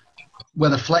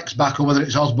whether Fleck's back or whether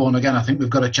it's Osborne again, I think we've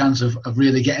got a chance of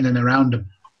really getting in around them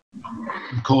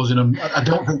and causing them. I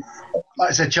don't think, like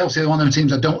I said, Chelsea are one of them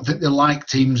teams. I don't think they like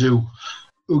teams who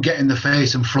get in the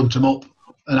face and front them up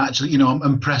and actually,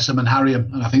 and press them and harry them.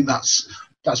 And I think that's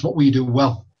what we do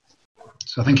well.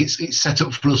 So I think it's set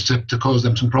up for us to cause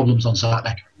them some problems on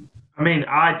Saturday. I mean,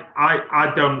 I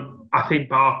think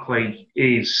Barkley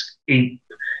he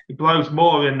blows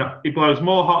more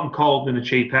hot and cold than a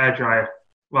cheap hairdryer.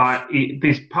 Like,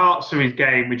 there's parts of his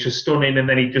game which are stunning, and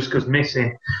then he just goes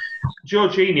missing.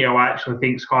 Jorginho, I actually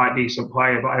think, is quite a decent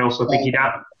player, but I also think he'd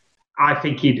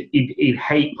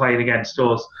hate playing against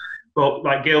us. But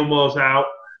like, Gilmore's out.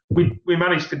 We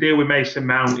managed to deal with Mason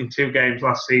Mount in 2 games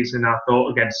last season, I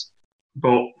thought, against.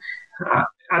 But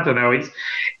I don't know.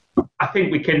 I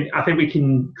think we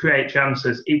can create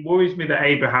chances. It worries me that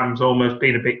Abraham's almost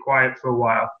been a bit quiet for a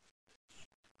while,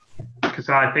 because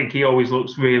I think he always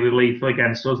looks really lethal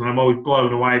against us, and I'm always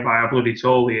blown away by how bloody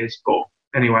tall he is. But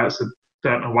anyway, I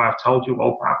don't know why I've told you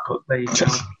all that, but there you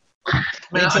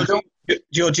go.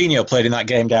 Jorginho played in that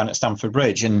game down at Stamford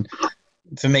Bridge, and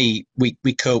for me,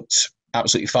 we coped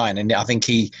absolutely fine. And I think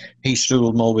he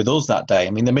struggled more with us that day.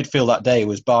 I mean, the midfield that day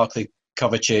was Barkley,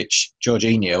 Kovacic,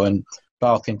 Jorginho, and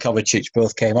Barkley and Kovacic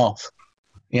both came off.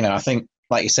 I think,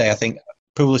 like you say, I think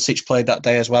Pulisic played that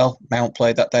day as well. Mount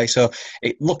played that day. So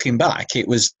looking back, it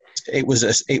was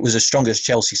as strong as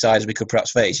Chelsea side as we could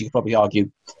perhaps face. You could probably argue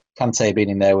Kante being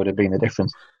in there would have been the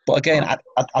difference. But again,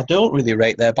 I don't really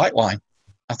rate their back line.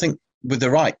 I think with the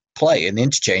right play and the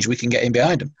interchange, we can get in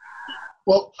behind them.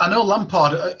 Well, I know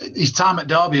Lampard, his time at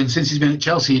Derby, and since he's been at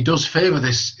Chelsea, he does favour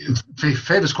this. He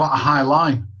favours quite a high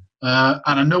line, and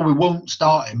I know we won't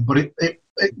start him, but it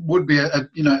would be a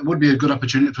good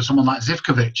opportunity for someone like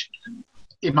Zivkovic.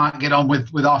 He might get on with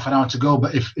half an hour to go,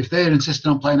 but if they're insisting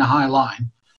on playing a high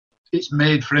line, it's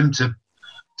made for him to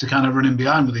kind of run in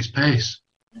behind with his pace.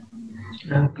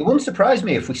 It wouldn't surprise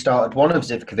me if we started one of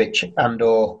Zivkovic and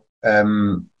or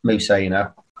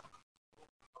Moussa.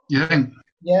 You think?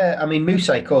 Yeah, I mean,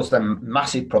 Moussa caused them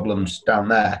massive problems down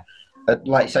there,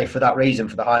 like say, for that reason,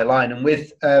 for the high line. And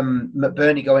with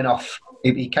McBurney going off,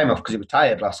 he came off because he was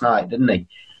tired last night, didn't he?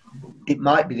 It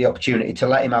might be the opportunity to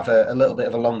let him have a little bit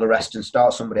of a longer rest and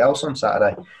start somebody else on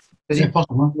Saturday. Because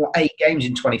 8 games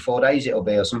in 24 days it'll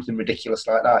be, or something ridiculous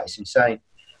like that. It's insane.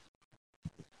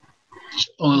 It's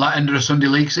only like end of a Sunday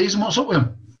league season. What's up with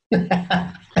him?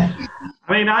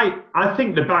 I mean, I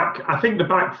think the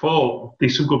back four,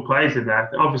 there's some good players in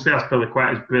there. Obviously,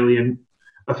 Azpilicueta is brilliant.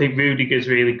 I think Rudiger's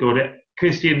really good.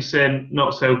 Christiansen,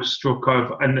 not so struck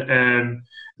of, and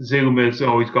Zuma's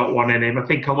always got one in him. I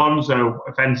think Alonso,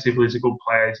 offensively, is a good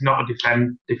player. He's not a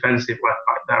defensive left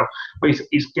back now, but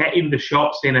he's getting the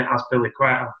shots in at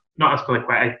Azpilicueta. Not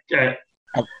Azpilicueta.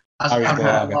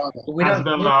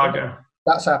 Azpilicueta.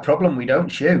 That's our problem. We don't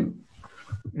shoot.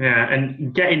 Yeah,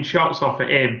 and getting shots off at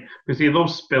him, because he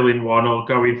loves spilling one or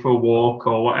going for a walk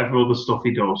or whatever other stuff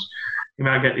he does. He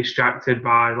might get distracted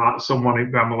by like someone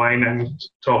in Bramall Lane and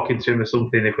talking to him or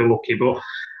something if we're lucky. But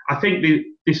I think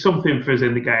there's something for us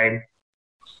in the game.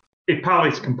 If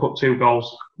Palace can put 2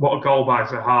 goals, what a goal by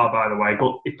Zaha, by the way,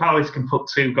 but if Palace can put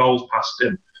 2 goals past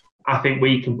him, I think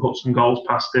we can put some goals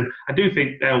past them. I do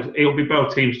think it'll be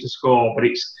both teams to score, but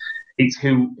it's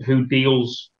who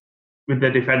deals with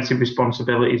their defensive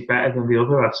responsibilities better than the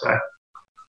other, I'd say.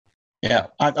 Yeah,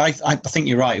 I think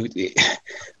you're right.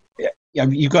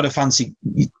 You've got to fancy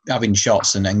having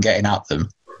shots and then getting at them.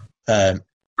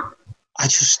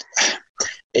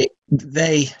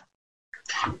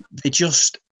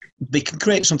 They can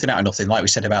create something out of nothing, like we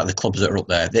said about the clubs that are up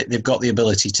there. They've got the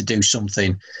ability to do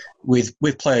something with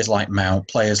players like Mount,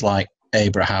 players like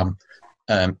Abraham,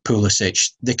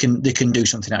 Pulisic. They can do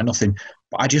something out of nothing.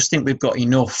 But I just think we've got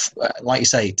enough, like you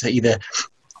say, to either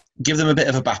give them a bit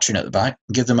of a battering at the back,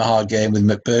 give them a hard game with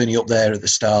McBurney up there at the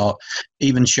start,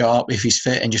 even Sharp if he's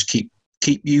fit, and just keep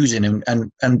using him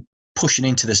and pushing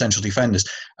into the central defenders,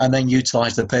 and then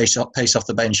utilise the pace off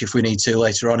the bench if we need to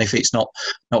later on if it's not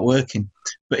working.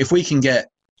 But if we can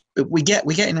we're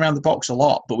getting around the box a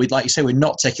lot, but like you say, we're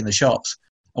not taking the shots.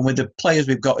 And with the players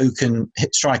we've got who can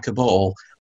strike a ball,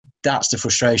 that's the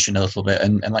frustration a little bit.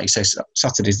 And like you say,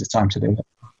 Saturday's the time to do it.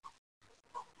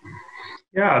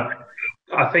 Yeah,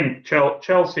 I think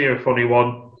Chelsea are a funny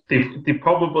one. They're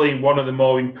probably one of the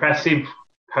more impressive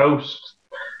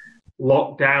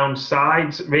post-lockdown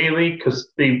sides, really, because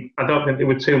I don't think they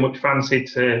were too much fancy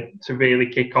to really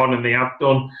kick on, and they have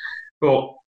done.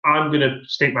 But I'm going to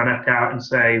stick my neck out and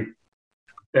say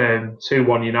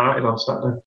 2-1 United on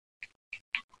Saturday.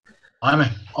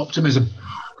 Optimism.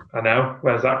 I know.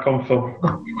 Where's that come from?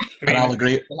 And I'll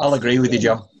agree with you,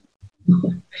 John.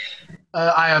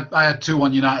 I had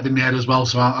 2-1 United in my head as well,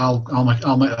 so I'll make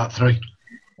that 3.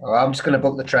 Well, I'm just going to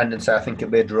book the trend and say I think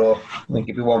it'll be a draw. I think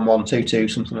it'll be 1-1, 2-2,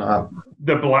 something like that.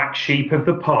 The black sheep of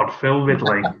the pod, Phil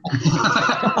Ridley.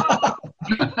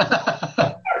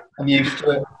 I'm used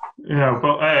to it. Yeah,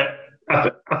 but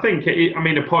I think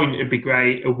a point would be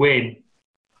great. A win,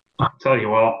 I tell you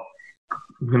what,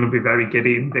 I'm going to be very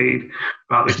giddy indeed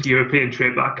about this European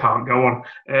trip that I can't go on.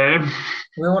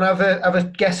 We want to have a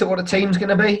guess at what the team's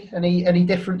going to be. Any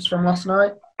difference from last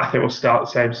night? I think we'll start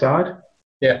the same side.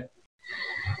 Yeah.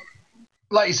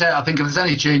 Like you say, I think if there's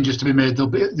any changes to be made,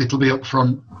 it'll be up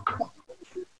front.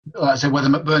 Like I say, whether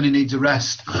McBurney needs a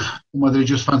rest, and whether he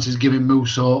just fancies giving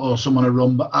Moose or someone a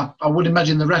run. But I would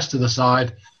imagine the rest of the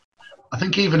side, I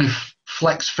think even if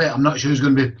Fleck's fit, I'm not sure he's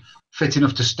going to be fit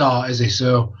enough to start, is he?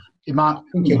 So he might. I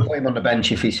think he'll put him on the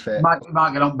bench if he's fit. He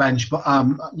might get on bench, but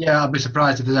I'd be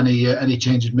surprised if there's any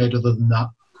changes made other than that.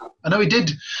 I know he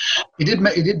did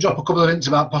drop a couple of hints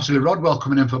about possibly Rodwell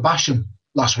coming in for Basham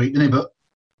last week, didn't he? But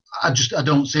I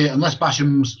don't see it unless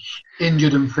Basham's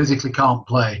injured and physically can't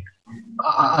play.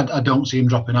 I don't see him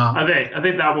dropping out. I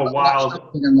think that was wild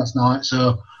last night.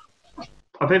 So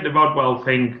I think the Rodwell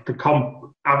thing,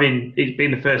 it's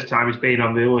been the first time he's been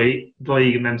on the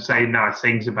league, and then saying nice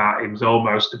things about him is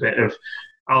almost a bit of,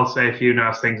 I'll say a few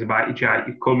nice things about you, Jack.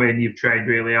 You've come in, you've trained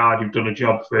really hard, you've done a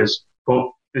job for us, but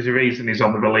there's a reason he's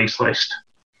on the release list.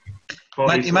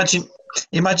 But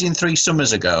imagine 3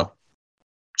 summers ago.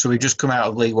 So we've just come out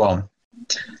of League One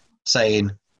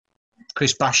saying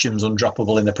Chris Basham's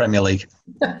undroppable in the Premier League.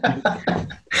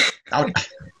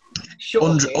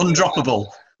 Undroppable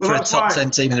for a top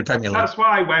 10 team in the Premier League. That's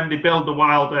why when they build the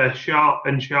Wilder Sharp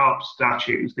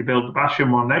statues, they build the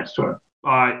Basham one next to him.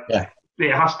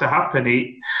 It has to happen.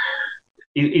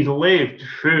 He's lived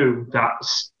through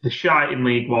the shite in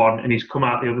League One, and he's come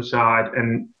out the other side.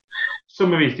 And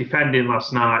some of his defending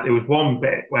last night, there was one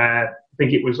bit where I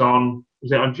think it was on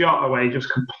Jota, where he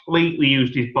just completely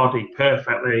used his body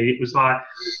perfectly. It was like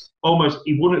almost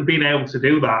he wouldn't have been able to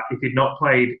do that if he'd not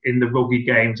played in the rugged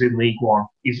games in League One.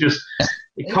 He's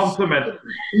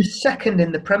He's second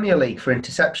in the Premier League for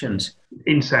interceptions.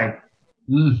 Insane.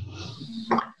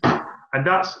 And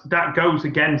that goes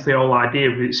against the whole idea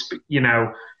of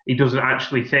he doesn't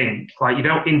actually think. Like, you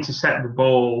don't intercept the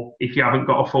ball if you haven't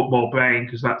got a football brain,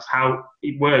 because that's how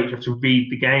it works. You have to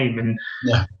read the game, and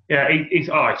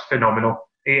it's phenomenal.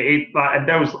 And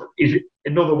those is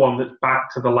another one that's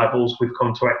back to the levels we've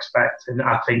come to expect, and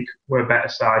I think we're a better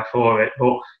side for it.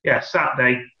 But yeah,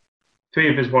 Saturday,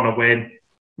 3 of us want to win.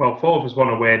 Well, 4 of us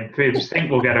want to win. 3 of us think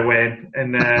we'll get a win,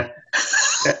 and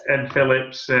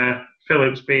Phillips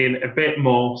being a bit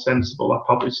more sensible, I'd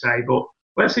probably say. But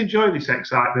let's enjoy this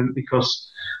excitement,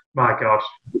 because, my God,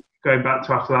 going back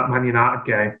to after that Man United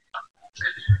game,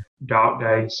 dark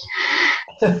days.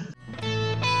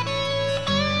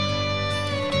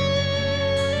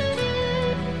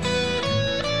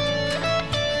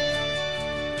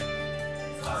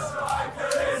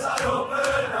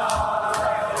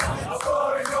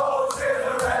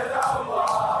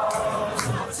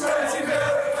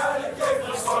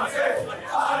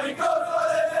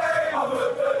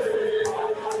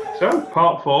 So,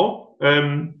 part 4.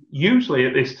 Usually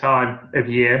at this time of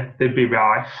year, they'd be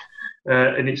rife.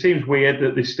 And it seems weird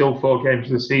that there's still 4 games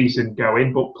of the season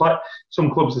going, but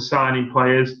some clubs are signing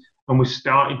players, and we're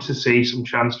starting to see some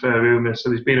transfer rumours. So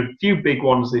there's been a few big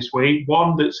ones this week.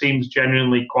 One that seems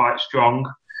genuinely quite strong.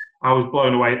 I was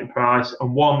blown away at the price.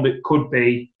 And one that could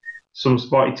be some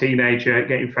spotty teenager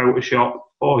getting photoshopped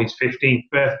for his 15th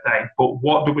birthday. But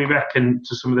what do we reckon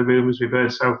to some of the rumours we've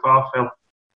heard so far, Phil?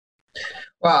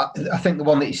 Well, I think the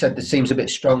one that you said that seems a bit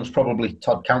strong is probably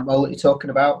Todd Cantwell that you're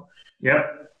talking about. Yeah.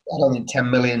 I don't think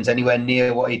 10 million's anywhere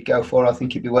near what he'd go for. I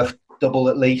think he'd be worth double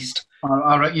at least.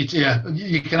 I reckon,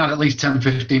 you can add at least 10,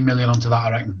 15 million onto that, I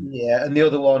reckon. Yeah, and the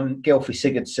other one, Gylfi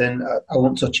Sigurdsson, I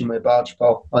won't touch him with a barge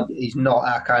pole. He's not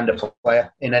our kind of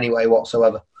player in any way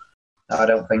whatsoever, I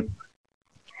don't think.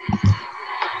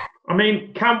 I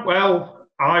mean, Cantwell,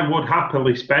 I would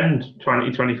happily spend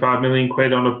 20, 25 million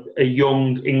quid on a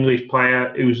young English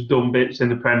player who's done bits in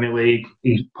the Premier League.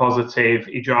 He's positive,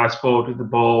 he drives forward with the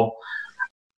ball.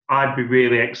 I'd be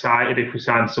really excited if we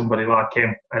signed somebody like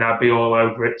him, and I'd be all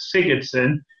over it.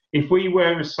 Sigurdsson, if we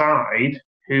were a side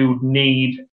who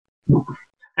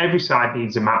every side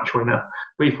needs a match winner,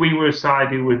 but if we were a side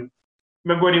who would,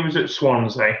 remember when he was at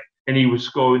Swansea and he was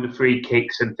scoring the free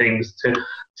kicks and things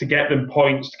to get them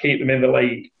points to keep them in the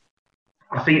league,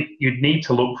 I think you'd need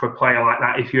to look for a player like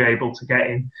that if you're able to get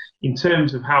him. In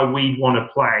terms of how we want to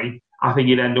play, I think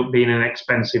he'd end up being an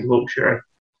expensive luxury.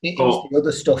 It's the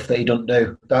other stuff that he doesn't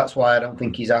do. That's why I don't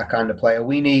think he's our kind of player.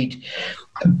 We need...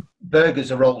 Berger's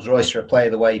a Rolls Royce for a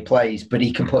player the way he plays, but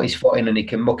he can put his foot in and he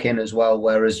can muck in as well.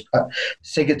 Whereas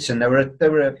Sigurdsson, there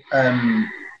were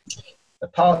a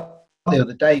part the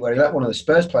other day where he let one of the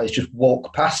Spurs players just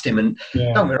walk past him. And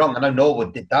don't get me wrong, I know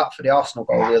Norwood did that for the Arsenal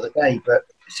goal the other day, but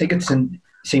Sigurdsson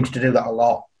seems to do that a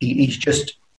lot. He's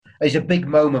a big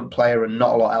moment player and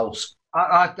not a lot else.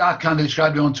 I kind of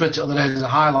described him on Twitter the other day as a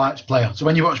highlights player. So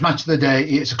when you watch Match of the Day,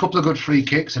 it's a couple of good free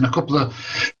kicks and a couple of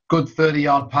good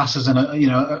 30-yard passes, and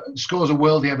scores a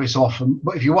worldie every so often.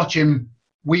 But if you watch him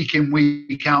week in,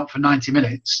 week out for 90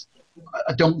 minutes,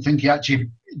 I don't think he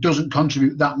actually doesn't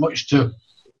contribute that much to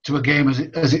a game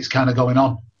as it's kind of going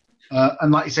on.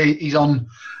 And like you say, he's going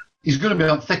to be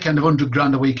on thick end of 100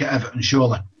 grand a week at Everton,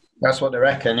 surely. That's what they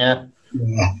reckon, yeah.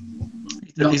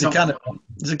 He's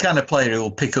the kind of player who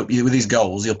will pick up you with his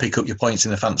goals. He'll pick up your points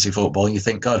in the fantasy football, and you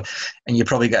think, God, and you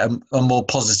probably get a more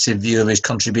positive view of his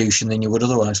contribution than you would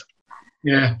otherwise.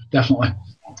 Yeah, definitely.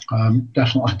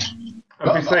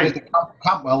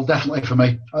 Cantwell, definitely for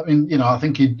me. I mean, I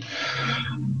think he'd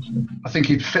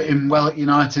fit in well at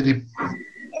United.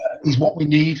 He's what we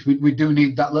need. We do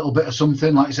need that little bit of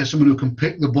something, like you said, someone who can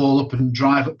pick the ball up and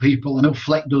drive at people. I know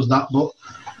Fleck does that, but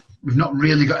we've not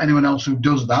really got anyone else who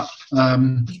does that.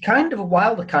 He's kind of a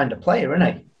wilder kind of player,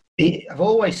 isn't he? I've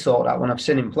always thought that when I've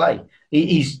seen him play.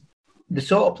 He's the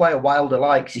sort of player Wilder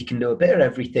likes. He can do a bit of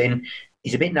everything.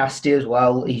 He's a bit nasty as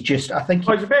well. He's he's a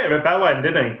bit of a bell end,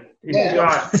 isn't he?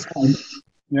 Yeah.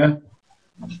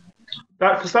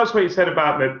 Because that's what he said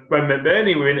about when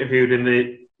McBurney were interviewed in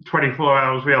the 24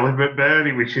 Hours with Ollie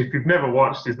McBurney, which if you've never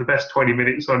watched is the best 20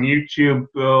 minutes on YouTube,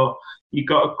 bro. You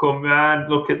got to come round,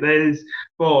 look at this.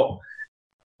 But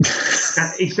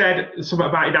he said something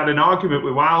about he'd had an argument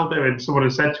with Wilder, and someone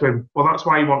had said to him, well, that's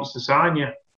why he wants to sign you.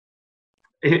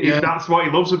 That's what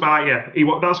he loves about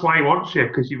you. That's why he wants you,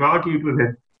 because you've argued with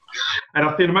him. And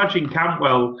I can imagine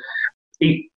Cantwell,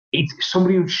 he's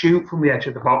somebody who'd shoot from the edge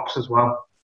of the box as well.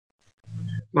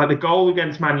 Like the goal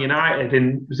against Man United,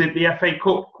 was it the FA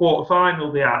Cup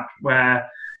quarter-final they had, where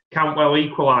Cantwell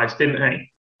equalised, didn't he?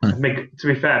 To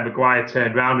be fair, Maguire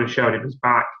turned round and showed him his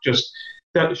back. Just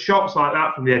shots like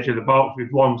that from the edge of the box,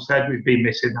 we've long said we've been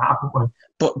missing that, haven't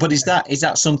we? But is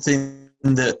that something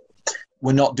that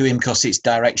we're not doing because it's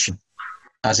direction?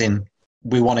 As in,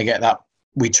 we want to get that,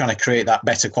 we're trying to create that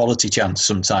better quality chance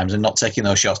sometimes and not taking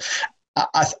those shots.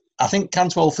 I think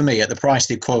Cantwell, for me, at the price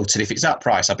they quoted, if it's that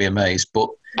price, I'd be amazed,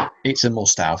 but it's a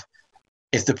must-have.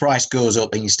 If the price goes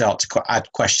up and you start to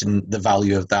question the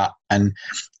value of that, and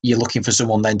you're looking for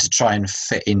someone then to try and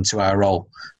fit into our role,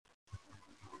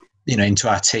 into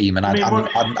our team, and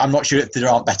I'm not sure if there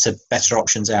aren't better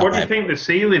options out there. What do you think the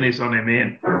ceiling is on him,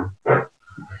 Ian?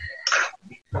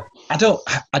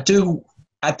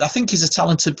 I think he's a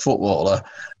talented footballer,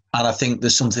 and I think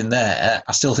there's something there.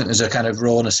 I still think there's a kind of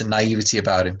rawness and naivety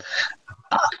about him.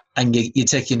 And you're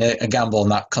taking a gamble on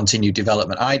that continued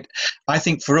development. I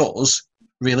think for us,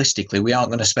 realistically, we aren't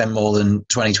going to spend more than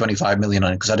 20, 25 million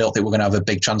on it, because I don't think we're going to have a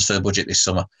big transfer budget this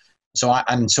summer. So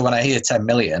when I hear 10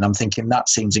 million, I'm thinking that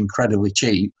seems incredibly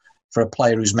cheap for a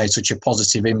player who's made such a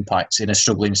positive impact in a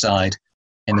struggling side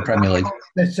in the Premier League.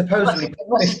 They've supposedly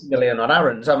put 50 million on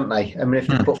Aaron's, haven't they? I mean, if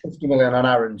they put 50 million on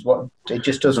Aaron's, what it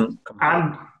just doesn't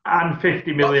come. And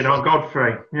 50 million on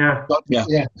Godfrey,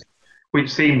 Yeah. Which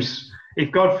seems,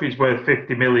 if Godfrey's worth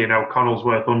 50 million, O'Connell's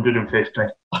worth 150.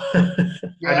 And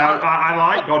I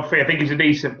like Godfrey. I think he's a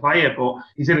decent player, but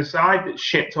he's in a side that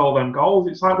shipped all them goals.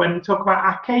 It's like when we talk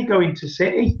about Ake going to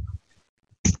City.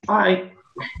 Like,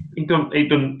 it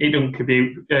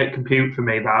doesn't compute for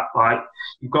me that. Like,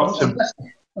 you've got some.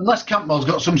 Unless Campbell's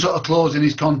got some sort of clause in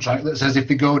his contract that says if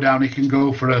they go down, he can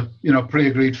go for a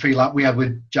pre-agreed fee like we had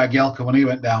with Jagielka when he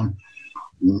went down.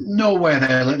 No way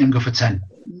they're letting him go for 10.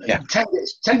 Yeah.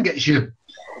 10 gets you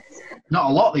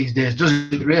not a lot these days, does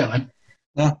it really?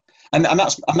 No. And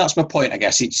that's my point, I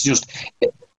guess. It's just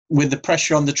with the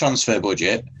pressure on the transfer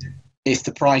budget, if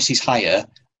the price is higher,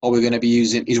 all we're going to be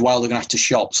using is Wilder going to have to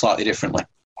shop slightly differently.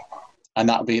 And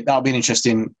that'll be an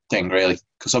interesting thing, really,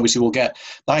 because obviously we'll get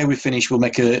the higher we finish, we'll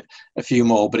make a few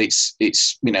more, but it's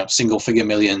single figure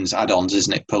millions add-ons,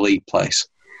 isn't it, per league place?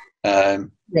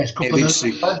 Yes,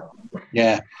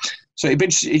 yeah. So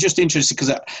it's just interesting because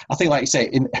I think, like you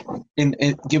say, in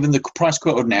given the price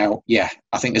quoted now,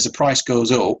 I think as the price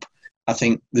goes up, I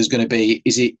think there's going to be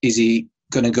is he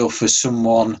going to go for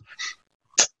someone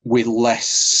with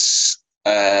less.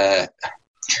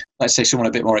 Let's say someone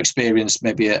a bit more experienced,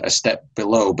 maybe a step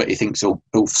below, but he thinks he'll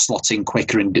slot in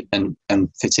quicker and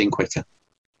fit in quicker.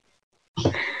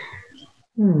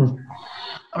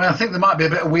 I mean, I think there might be a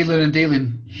bit of wheeling and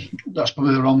dealing. That's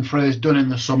probably the wrong phrase. Done in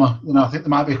the summer. I think there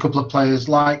might be a couple of players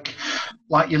like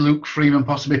your Luke Freeman,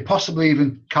 possibly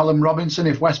even Callum Robinson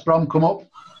if West Brom come up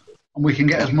and we can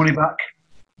get his money back.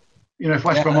 If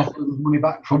West Brom offers his money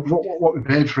back for what we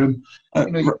paid for him,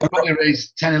 you could probably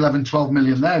raise 10, 11, 12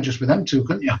 million there just with them two,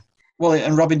 couldn't you? Well,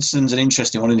 and Robinson's an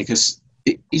interesting one, isn't he? Because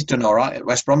he's done all right at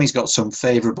West Brom. He's got some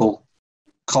favourable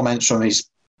comments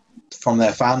from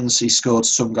their fans. He scored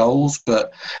some goals,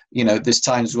 but there's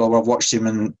times where I've watched him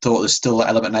and thought there's still that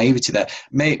element of naivety there.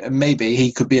 Maybe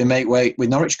he could be a mate with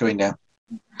Norwich going down.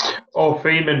 Or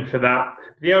Freeman for that.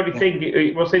 The only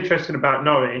thing, what's interesting about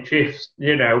Norwich, if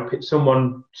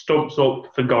someone stumps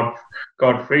up for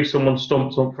Godfrey, someone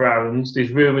stumps up for Aarons,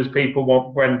 there's rumours people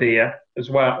want Buendia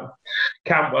as well.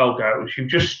 Cantwell goes. You've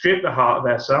just stripped the heart of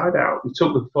their side out. You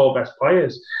took the 4 best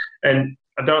players, and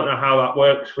I don't know how that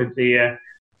works with the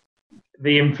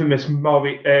infamous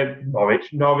Norwich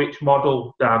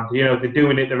model, Dan. They're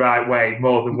doing it the right way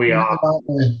more than we are.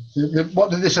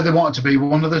 What did they say they wanted to be?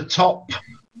 One of the top.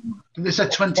 They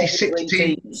said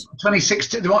 2016.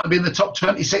 They want to be in the top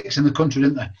 26 in the country,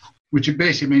 didn't they? Which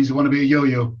basically means they want to be a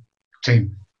yo-yo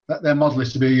team. Their model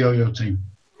is to be a yo-yo team.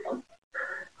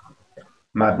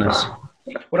 Madness.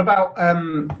 What about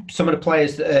some of the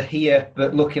players that are here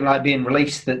but looking like being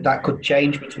released that could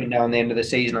change between now and the end of the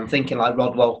season? I'm thinking like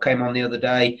Rodwell came on the other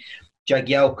day.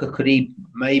 Jagielka, could he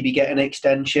maybe get an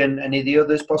extension? Any of the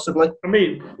others possibly? I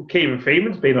mean, Kieran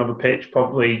Freeman's been on the pitch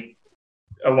probably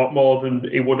a lot more than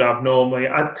he would have normally.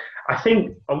 I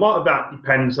think a lot of that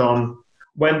depends on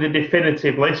when the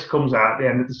definitive list comes out at the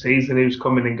end of the season, who's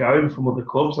coming and going from other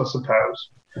clubs, I suppose.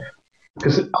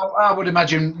 Because I would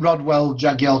imagine Rodwell,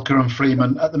 Jagielka and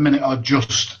Freeman at the minute are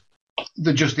just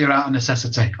there out of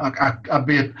necessity. I'd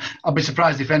be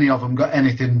surprised if any of them got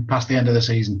anything past the end of the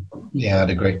season. Yeah,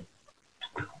 I'd agree.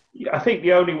 I think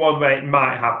the only one that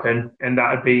might happen, and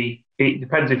that would be, it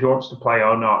depends if he wants to play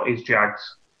or not, is Jags.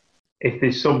 If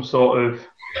there's some sort of,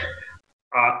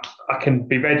 I can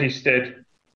be registered,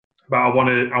 but I want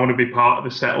to be part of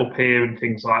the setup here and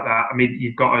things like that. I mean,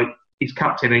 he's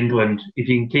captain England. If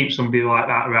you can keep somebody like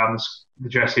that around the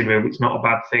dressing room, it's not a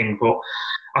bad thing. But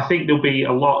I think there'll be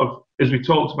a lot of, as we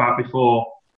talked about before,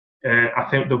 I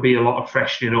think there'll be a lot of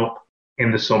freshening up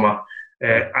in the summer,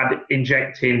 and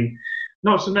injecting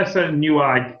not so necessarily new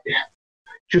ideas,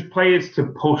 just players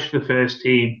to push the first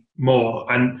team more,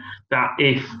 and that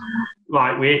if,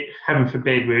 like, heaven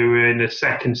forbid, we were in a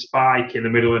second spike in the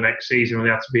middle of next season and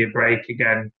there had to be a break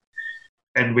again,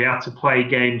 and we had to play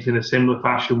games in a similar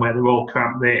fashion where they're all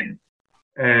cramped in.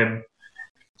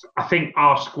 I think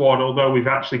our squad, although we've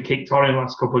actually kicked on in the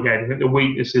last couple of games, I think the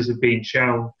weaknesses have been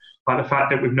shown. Like the fact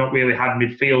that we've not really had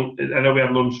midfield. I know we had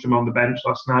Lundstrom on the bench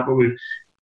last night, but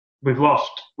we've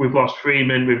lost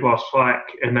Freeman, we've lost Fleck,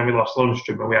 and then we lost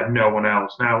Lundstrom, and we had no one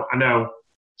else. Now, I know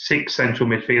 6 central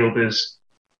midfielders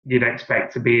you'd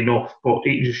expect to be enough, but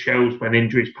it just shows when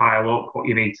injuries pile up what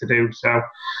you need to do. So,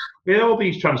 with all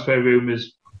these transfer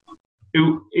rumours,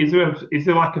 is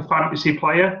there like a fantasy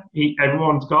player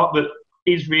everyone's got that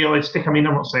is realistic? I mean,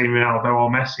 I'm not saying Ronaldo or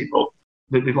Messi, but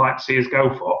that they'd like to see us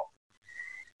go for.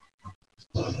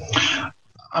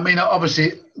 I mean,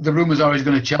 obviously, the rumours are he's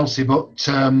going to Chelsea, but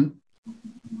the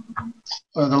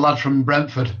lad from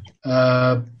Brentford,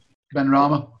 Ben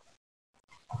Rama.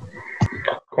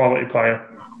 Quality player.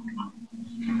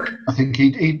 I think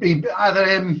he either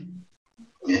him,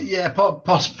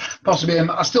 possibly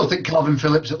him. I still think Calvin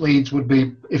Phillips at Leeds would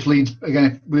be, if Leeds, again,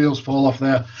 if wheels fall off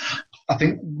there, I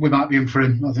think we might be in for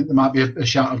him. I think there might be a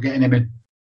shout of getting him in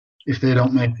if they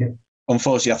don't make it.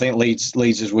 Unfortunately, I think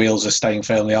Leeds' wheels are staying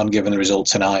firmly on given the result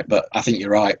tonight, but I think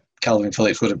you're right. Calvin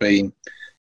Phillips would have been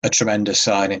a tremendous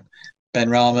signing. Ben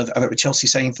Rama, I think Chelsea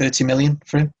saying 30 million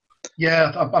for him.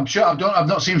 Yeah, I'm sure. I've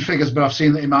not seen figures, but I've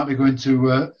seen that he might be going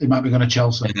to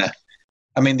Chelsea. Yeah.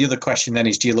 I mean, the other question then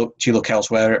is: do you look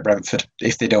elsewhere at Brentford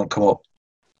if they don't come up?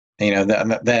 You know,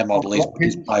 their model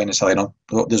is buying and selling on.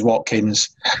 There's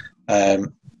Watkins.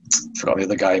 Forgot the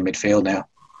other guy in midfield now.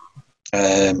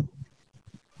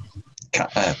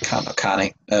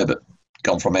 Carney, but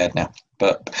gone from head now.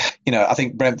 But you know, I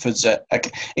think Brentford's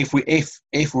if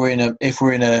we're in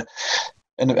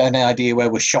an idea where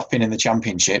we're shopping in the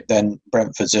Championship, then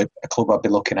Brentford's a club I'd be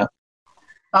looking at.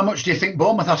 How much do you think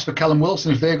Bournemouth asks for Callum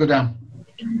Wilson if they go down?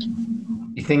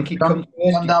 You think it comes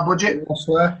on our budget?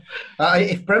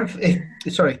 If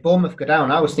Bournemouth go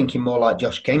down, I was thinking more like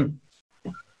Josh King.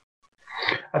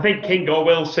 I think King or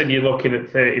Wilson, you're looking at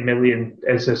 30 million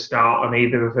as a start on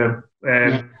either of them.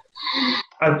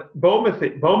 And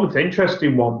Bournemouth,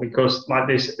 interesting one because like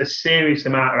there's a serious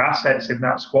amount of assets in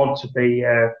that squad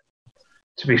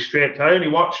to be stripped. I only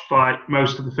watched like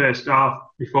most of the first half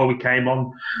before we came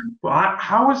on. But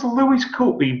how has Lewis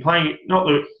Cook been playing? Not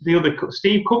the other Cook,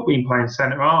 Steve Cook been playing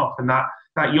centre half, and that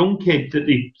young kid that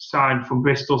they signed from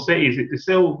Bristol City, is it De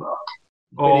Silva?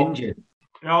 Been injured.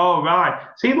 Oh right,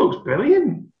 so he looks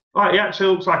brilliant. Like he actually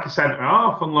looks like a centre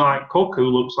half, unlike Cook, who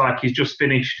looks like he's just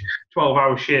finished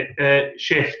 12-hour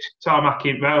shift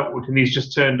tarmacking road, and he's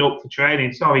just turned up for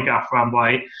training. Sorry, Gaffer, I'm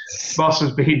late. Boss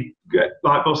has been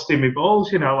like busting me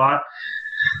balls, you know. Like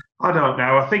I don't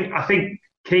know. I think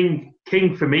King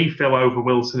for me fell over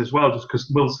Wilson as well, just because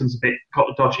Wilson's got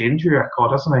a dodgy injury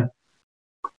record, hasn't he?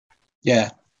 Yeah,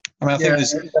 I mean, I think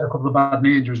there's he's had a couple of bad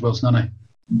knee injuries, Wilson, hasn't he?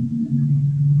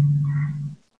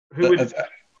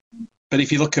 But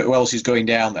if you look at who else is going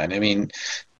down, then I mean,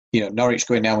 you know, Norwich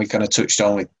going down. We kind of touched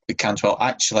on with Cantwell.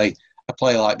 Actually, a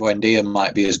player like Buendia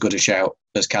might be as good a shout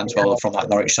as Cantwell from that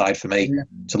Norwich side for me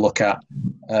to look at.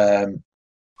 And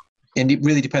it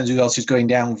really depends who else is going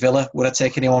down. Villa, would I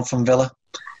take anyone from Villa?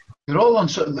 They're all on.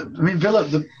 I mean, Villa.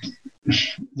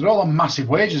 They're all on massive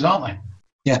wages, aren't they?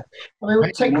 Yeah. I mean,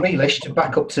 we'll take Grealish to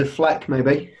back up to Fleck,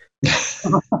 maybe.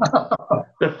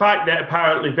 The fact that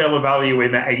apparently Villa value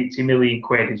him at 80 million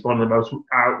quid is one of the most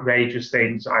outrageous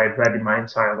things I have read in my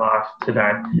entire life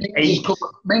today.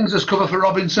 Mings as cover for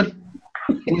Robinson.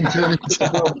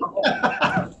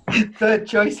 Third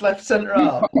choice left centre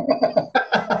half.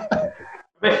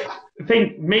 I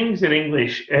think Mings in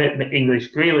English,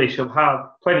 Grealish will have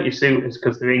plenty of suitors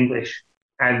because they're English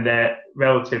and they're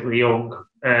relatively young.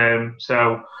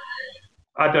 So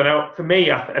I don't know. For me,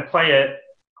 a player.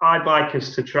 I'd like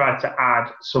us to try to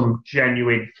add some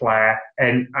genuine flair.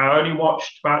 And I only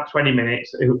watched about 20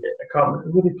 minutes. I can't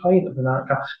remember who they playing at the night.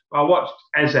 I watched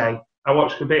Eze. I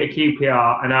watched a bit of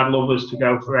QPR, and I'd love us to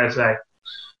go for Eze.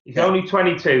 He's only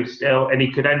 22 still, and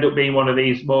he could end up being one of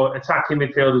these more attacking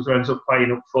midfielders who ends up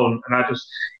playing up front. And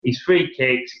he's free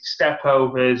kicks, step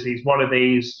overs. He's one of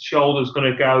these shoulders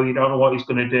going to go. You don't know what he's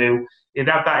going to do. He'd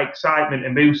have that excitement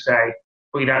and Mousse,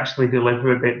 but he'd actually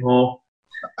deliver a bit more.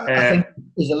 I think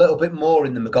there's a little bit more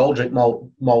in the McGoldrick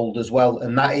mould as well,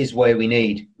 and that is where we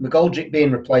need. McGoldrick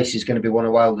being replaced is going to be one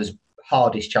of Wilder's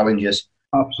hardest challenges.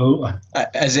 Absolutely.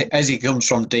 As he comes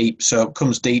from deep, so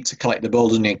comes deep to collect the ball,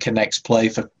 doesn't he, and connects play.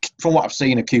 From what I've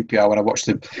seen of QPR when I watched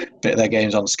a bit of their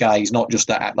games on Sky, he's not just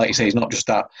that, like you say, he's not just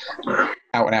that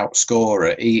out-and-out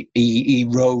scorer. He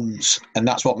roams, and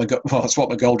that's what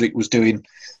McGoldrick was doing,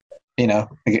 you know,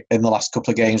 in the last couple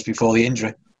of games before the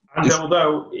injury. And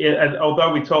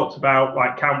although we talked about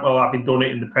like Cantwell having done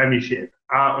it in the Premiership,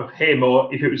 out of him,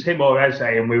 or if it was him or Eze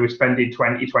and we were spending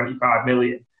 20, 25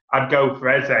 million, I'd go for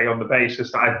Eze on the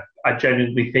basis that I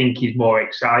genuinely think he's more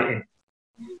exciting.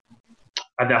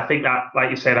 And I think that, like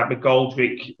you say, that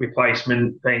McGoldrick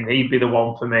replacement thing, he'd be the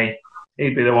one for me.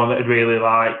 He'd be the one that would really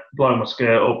like blow my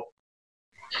skirt up.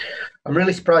 I'm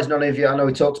really surprised none of you, I know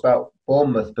we talked about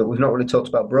Bournemouth, but we've not really talked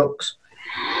about Brooks.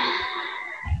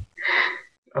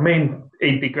 I mean,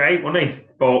 he'd be great, wouldn't he?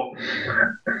 But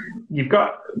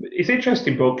it's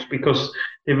interesting, Brooks, because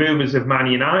the rumours of Man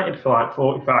United for like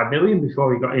 45 million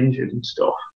before he got injured and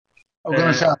stuff. I'm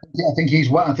going to say, I think he's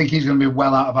going to be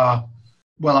well out of our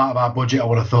well out of our budget, I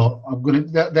would have thought.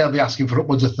 They'll be asking for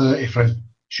upwards of 30 for him,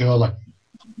 surely.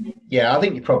 Yeah, I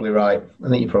think you're probably right.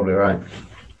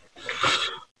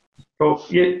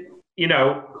 But is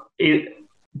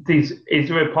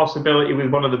there a possibility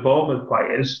with one of the Bournemouth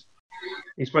players?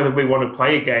 It's whether we want to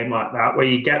play a game like that where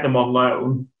you get them on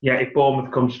loan, yet if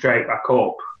Bournemouth comes straight back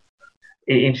up,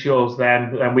 it ensures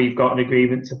them and we've got an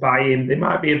agreement to buy in. There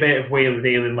might be a bit of wheeler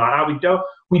dealing like that.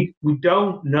 We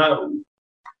don't know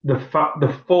the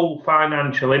full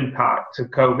financial impact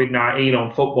of COVID-19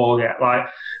 on football yet. Like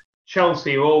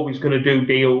Chelsea are always going to do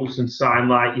deals and sign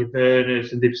like your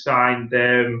Werners, and they've signed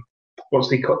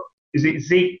what's he called? Is it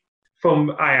Zeke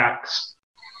from Ajax?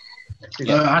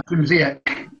 Hakim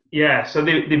Ziyech. Yeah, so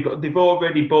they've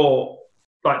already bought.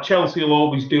 Like Chelsea will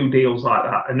always do deals like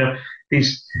that, and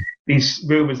these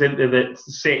rumours into that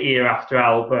City are after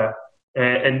Alba,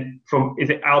 and is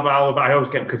it Alba? I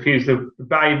always get confused. The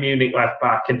Bayern Munich left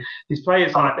back, and these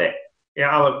players like that.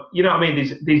 Yeah, you know what I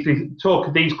mean. These talk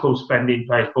of these clubs spending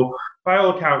players, but by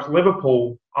all accounts,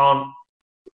 Liverpool aren't.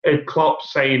 Klopp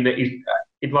saying that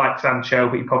he'd like Sancho,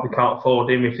 but he probably can't afford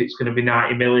him if it's going to be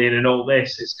 90 million and all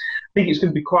this. I think it's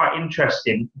going to be quite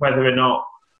interesting whether or not.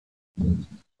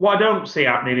 What I don't see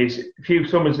happening is a few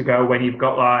summers ago when you've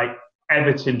got like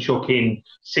Everton chucking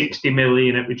 60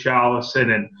 million at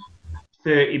Richarlison and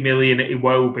 30 million at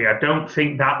Iwobi. I don't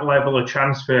think that level of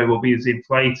transfer will be as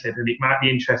inflated, and it might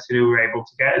be interesting who we're able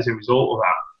to get as a result of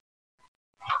that.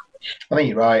 I think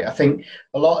you're right. I think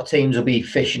a lot of teams will be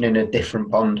fishing in a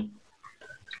different pond.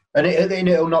 And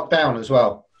it'll knock down as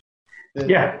well.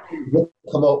 Yeah. The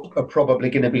come up are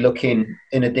probably going to be looking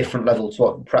in a different level to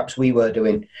what perhaps we were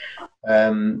doing.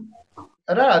 I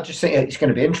don't know, I just think it's going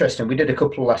to be interesting. We did a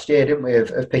couple last year, didn't we,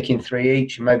 of picking 3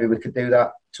 each, and maybe we could do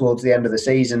that towards the end of the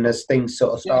season as things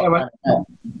sort of start.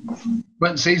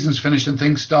 When season's finished and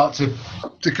things start to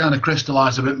kind of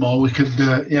crystallise a bit more, we could do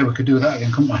that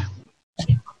again, couldn't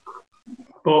we?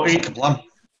 But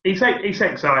it's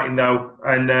exciting though,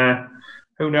 and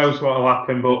who knows what will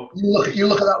happen. But you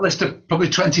look at that list of probably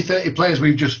 20, 30 players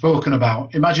we've just spoken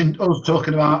about. Imagine us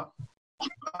talking about.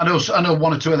 I know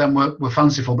one or two of them were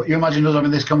fanciful, but you imagine us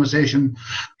having this conversation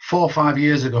 4 or 5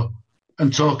 years ago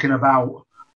and talking about,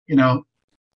 your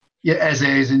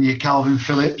Ezes and your Calvin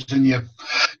Phillips and your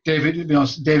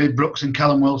David Brooks and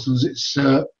Callum Wilsons. It's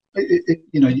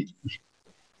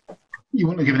you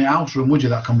wouldn't have given it house room, would you,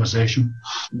 that conversation?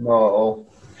 No.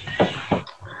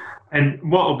 And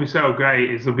what will be so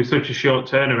great is there'll be such a short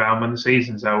turnaround when the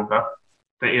season's over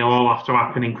that it'll all have to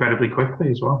happen incredibly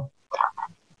quickly as well.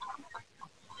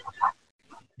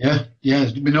 Yeah,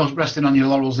 there's been no resting on your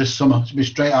laurels this summer. It's be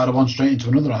straight out of one, straight into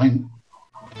another, I think.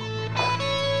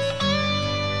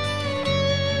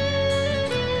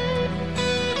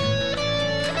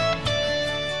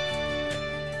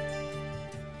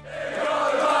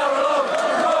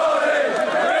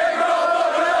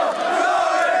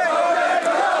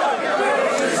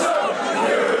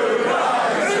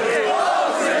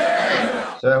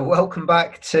 So welcome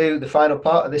back to the final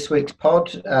part of this week's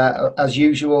pod. As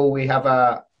usual, we have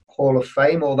our Hall of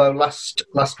Fame, although last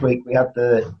week we had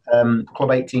the Club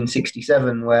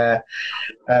 1867 where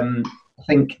I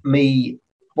think me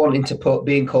wanting to put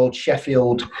being called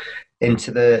Sheffield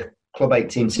into the Club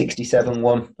 1867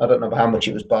 one. I don't know how much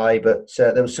it was by, but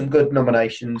there was some good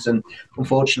nominations, and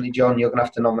unfortunately, John, you're going to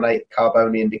have to nominate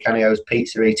Carboni and Di Canio's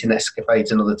pizza eating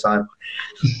escapades another time.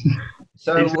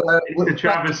 So it's a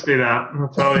travesty, that, I'll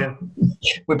tell you.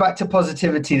 We're back to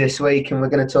positivity this week, and we're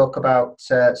going to talk about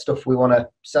stuff we want to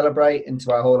celebrate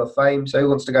into our Hall of Fame. So who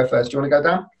wants to go first? Do you want to go,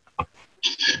 Dan?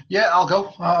 Yeah, I'll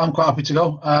go. I'm quite happy to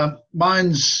go.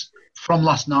 Mine's from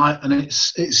last night, and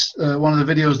it's one of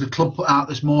the videos the club put out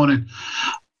this morning,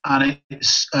 and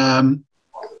it's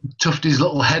Tufty's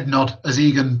little head nod as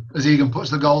Egan puts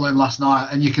the goal in last night,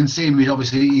 and you can see him.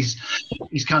 He's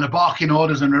kind of barking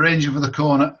orders and arranging for the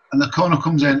corner, and the corner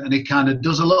comes in, and he kind of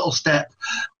does a little step,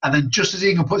 and then just as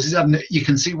Egan puts his head in it, you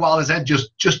can see Wilder's head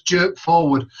just jerk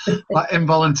forward, like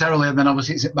involuntarily, and then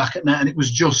obviously it's it back at net, and it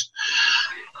was just.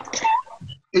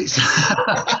 It's.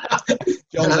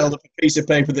 John's held up a piece of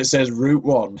paper that says Route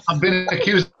 1. I've been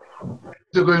accused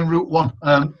of going Route 1,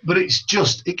 but it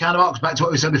kind of harks back to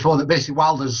what we said before, that basically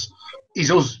Wilder's he's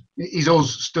us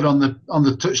stood on the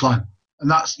touchline,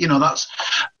 and that's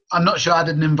I'm not sure I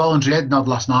did an involuntary head nod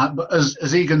last night, but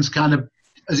as Egan's jumping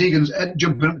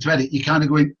up to head it, you kind of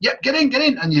going, yep, get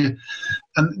in, and you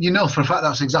know for a fact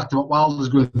that's exactly what Wilder's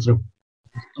going through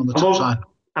on the touchline.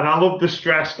 And I love the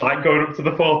stress, like going up to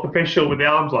the fourth official with the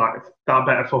arms like, that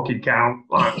better fucking count.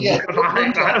 Like,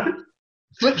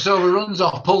 flips over, runs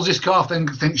off, pulls his scarf, then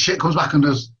thinks shit, comes back and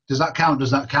does Does that count?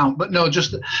 Does that count? But no,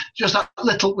 just that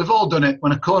little. We've all done it.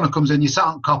 When a corner comes in, you sat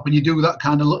on cop and you do that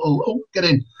kind of little get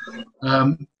in.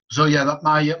 So yeah, that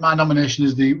my nomination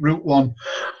is the Route 1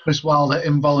 Chris Wilder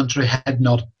involuntary head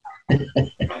nod.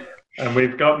 And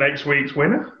we've got next week's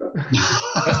winner.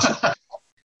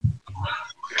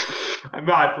 And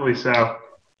rightfully so.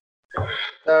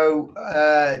 So,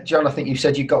 John, I think you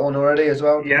said you got one already as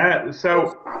well. Yeah,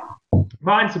 so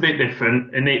mine's a bit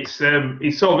different, and it's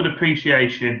sort of an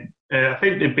appreciation. I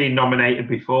think they've been nominated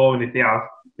before, and if they have,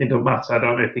 it doesn't matter. I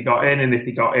don't know if they got in, and if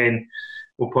they got in,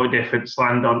 we'll put a different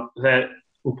slant on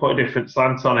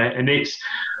it. And it's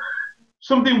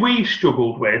something we've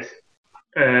struggled with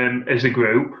as a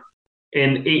group,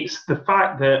 and it's the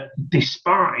fact that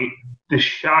despite the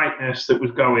shiteness that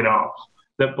was going on,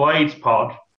 that Blades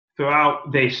Pod,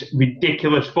 throughout this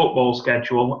ridiculous football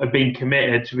schedule, have been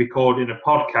committed to recording a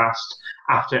podcast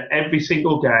after every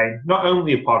single game. Not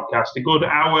only a podcast, a good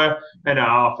hour and a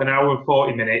half, an hour and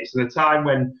 40 minutes, at a time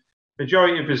when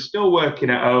majority of us still working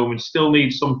at home and still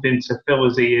need something to fill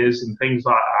his ears and things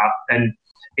like that. And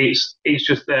it's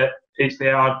just that it's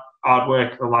the hard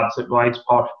work of the lads at Blades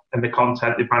Pod and the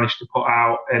content they've managed to put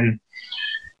out. And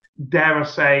dare I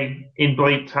say, in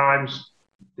bleak times,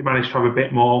 they managed to have a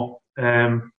bit more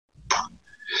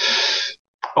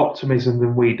optimism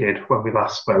than we did when we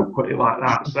last spoke, put it like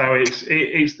that. So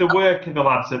it's the work of the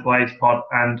lads at Blades Pod.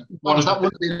 And what does that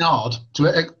would be odd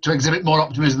to exhibit more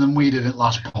optimism than we did at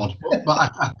last pod?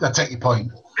 But I take your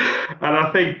point. And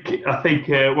I think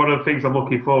one of the things I'm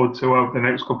looking forward to over the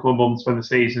next couple of months when the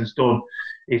season's done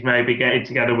is maybe getting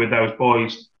together with those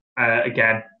boys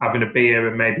again, having a beer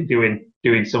and maybe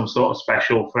doing some sort of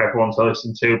special for everyone to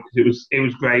listen to, because it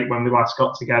was great when we last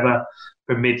got together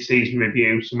for mid-season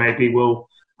review. So maybe we'll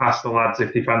ask the lads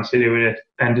if they fancy doing an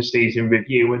end-of-season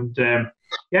review. And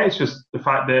it's just the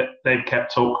fact that they've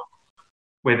kept up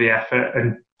with the effort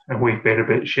and we've been a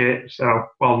bit shit. So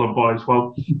well done, boys.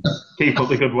 Well, keep up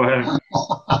the good work.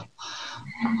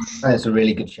 That's a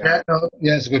really good shout.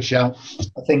 Yeah, it's a good shout.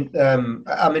 I think, I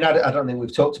don't think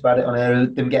we've talked about it on air.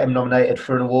 Them getting nominated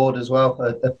for an award as well,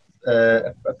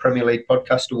 a Premier League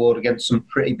podcast award against some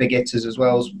pretty big hitters as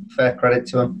well. Fair credit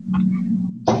to them.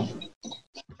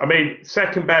 I mean,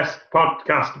 second best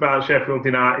podcast about Sheffield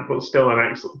United, but still an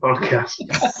excellent podcast.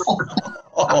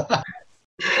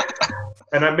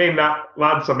 And I mean that,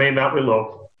 lads, I mean that with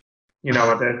love. You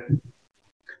know I do.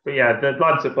 But yeah, the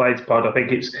lads at Blades Pod, I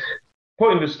think it's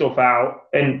putting the stuff out,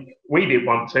 and we didn't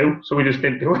want to, so we just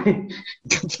didn't do it.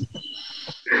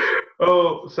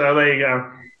 So there you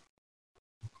go.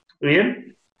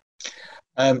 Ian?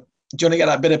 Do you want to get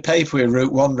that bit of paper with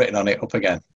Route 1 written on it up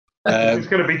again? It's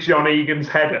going to be John Egan's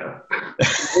header.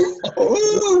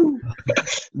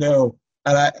 No.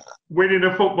 And winning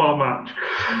a football match.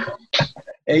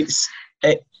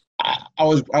 I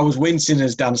was wincing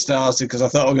as Dan started because I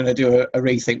thought we were going to do a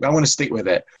rethink, but I'm going to stick with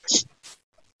it.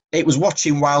 It was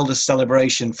watching Wilder's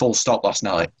celebration full stop last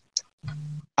night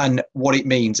and what it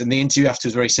means. And the interview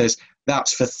afterwards where he says,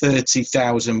 that's for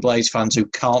 30,000 Blades fans who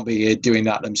can't be here doing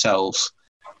that themselves.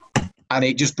 And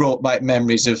it just brought back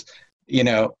memories of,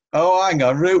 oh, hang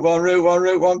on, Route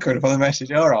 1, coming up on the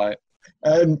message. All right.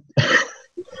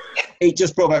 It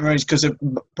just brought back memories because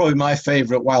probably my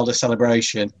favourite Wilder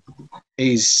celebration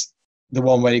is the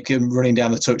one where he came running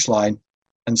down the touchline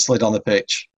and slid on the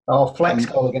pitch. Oh, Fleck's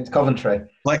goal against Coventry.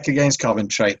 Fleck against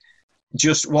Coventry.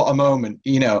 Just what a moment,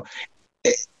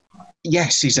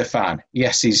 yes, he's a fan.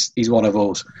 Yes, he's one of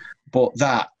us. But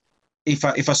that, if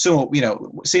I sum up,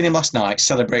 seeing him last night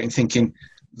celebrating, thinking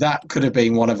that could have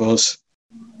been one of us.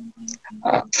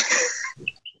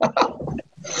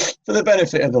 For the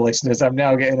benefit of the listeners, I'm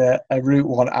now getting a Route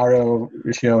 1 arrow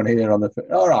shown here on the.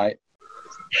 All right.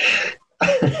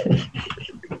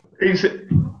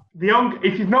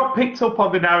 If you've not picked up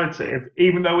on the narrative,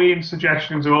 even though Ian's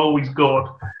suggestions are always good,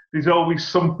 there's always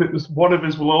something. One of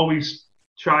us will always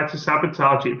try to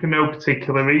sabotage it for no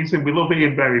particular reason. We love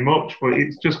Ian very much, but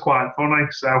it's just quite funny.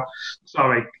 So,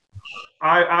 sorry.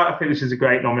 I think this is a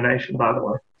great nomination, by the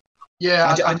way.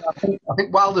 Yeah, I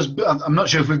think Wilder's. I'm not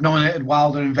sure if we've nominated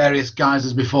Wilder in various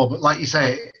guises before, but like you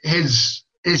say, his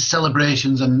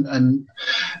celebrations and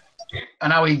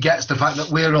how he gets the fact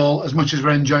that we're all, as much as we're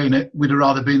enjoying it, we'd have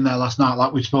rather been there last night,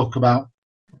 like we spoke about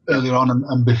earlier on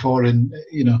and before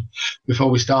before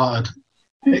we started.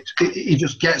 He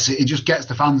just gets it. He just gets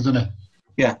the fans, doesn't he?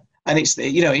 Yeah. And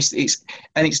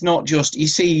it's not just, you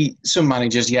see some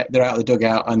managers, they're out of the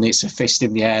dugout and it's a fist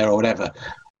in the air or whatever.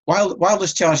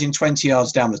 Wilder's charging 20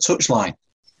 yards down the touchline,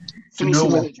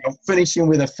 finishing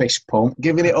with a fist pump,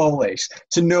 giving it all this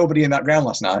to nobody in that ground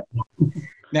last night.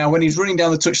 Now, when he's running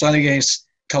down the touchline against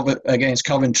against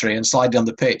Coventry and sliding on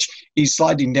the pitch, he's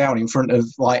sliding down in front of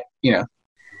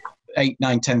 8,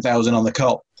 9, 10,000 on the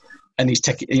Kop. And he's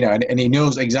taking, and he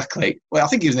knows exactly. Well, I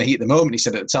think he was in the heat at the moment, he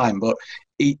said at the time, but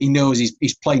he knows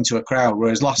he's playing to a crowd.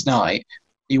 Whereas last night,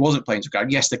 he wasn't playing to a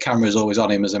crowd. Yes, the camera's always on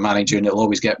him as a manager, and it'll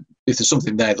always if there's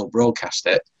something there, they'll broadcast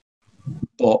it.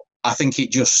 But I think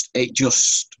it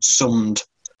just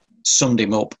summed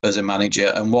him up as a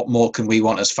manager. And what more can we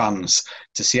want as fans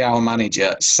to see our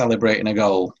manager celebrating a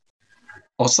goal,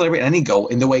 or celebrating any goal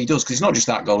in the way he does? Because it's not just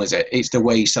that goal, is it? It's the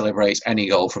way he celebrates any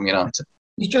goal from United.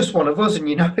 He's just one of us, and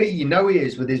you know he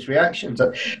is with his reactions.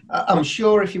 I'm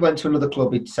sure if he went to another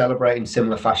club, he'd celebrate in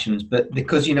similar fashions. But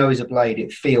because he's a Blade,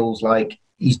 it feels like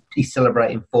he's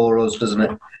celebrating for us, doesn't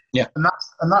it? Yeah,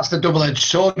 and that's the double-edged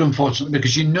sword, unfortunately,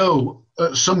 because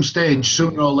at some stage,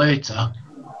 sooner or later,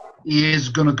 he is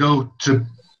going to go to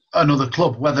another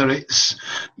club. Whether it's,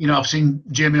 I've seen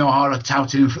Jamie O'Hara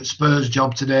touting him for Spurs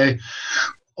job today,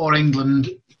 or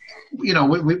England. We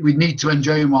need to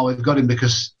enjoy him while we've got him,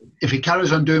 because if he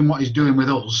carries on doing what he's doing with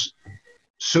us,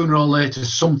 sooner or later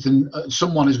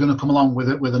someone is going to come along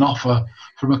with an offer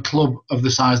from a club of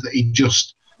the size that he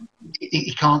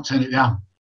can't turn it down.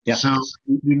 Yeah. So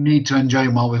we need to enjoy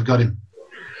him while we've got him.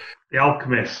 The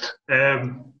Alchemist.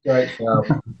 Great show.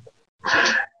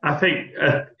 I think,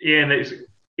 Ian,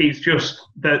 it's just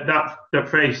that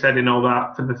phrase said in all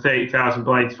that for the 30,000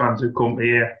 Blades fans who come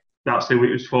here. That's who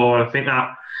it was for. I think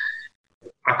that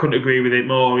I couldn't agree with it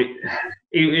more.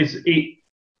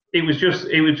 It was just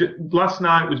last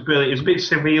night was brilliant. It was a bit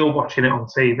surreal watching it on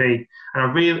TV,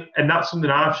 and that's something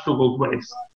I've struggled with,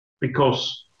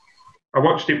 because I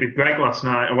watched it with Greg last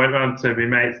night. I went round to my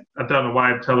mate. I don't know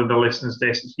why I'm telling the listeners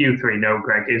this. You three know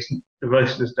Greg is, the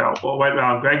listeners don't. But I went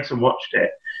round Greg's and watched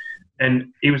it,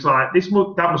 and he was like, that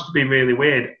must have been really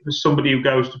weird for somebody who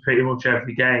goes to pretty much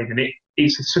every game, and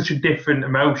it's such a different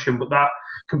emotion. But that,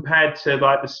 compared to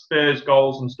like the Spurs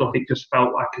goals and stuff, it just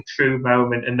felt like a true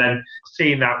moment. And then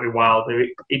seeing that with Wilder,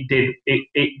 it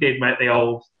did make the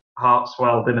old heart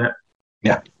swell, didn't it?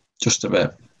 Yeah, just a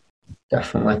bit.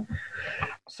 Definitely.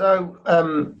 So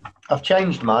I've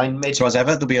changed mine. So as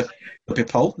ever, there'll be a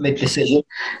poll. Mid-decision.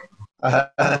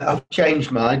 I've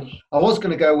changed mine. I was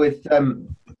going to go with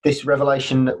this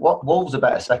revelation that Wolves are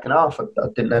better second half. I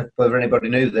didn't know whether anybody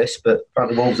knew this, but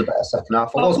apparently Wolves are better second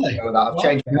half. I was going to go with that. I've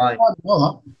changed my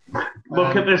mind.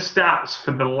 Look at the stats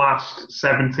for the last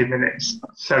 70 minutes,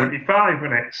 75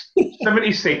 minutes,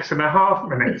 76 and a half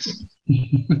minutes.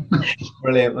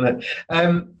 Brilliant, wasn't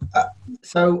it?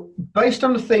 So, based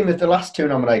on the theme of the last two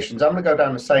nominations, I'm going to go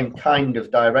down the same kind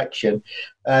of direction.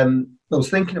 I was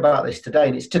thinking about this today,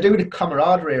 and it's to do with the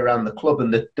camaraderie around the club,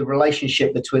 and the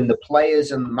relationship between the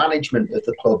players and management of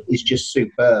the club is just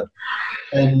superb.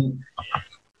 And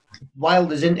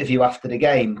Wilder's interview after the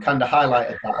game kind of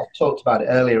highlighted that. I've talked about it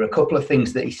earlier. A couple of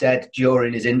things that he said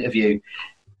during his interview,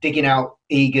 digging out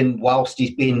Egan whilst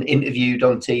he's being interviewed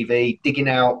on TV, digging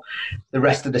out the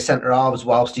rest of the centre halves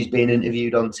whilst he's being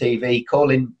interviewed on TV,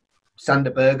 calling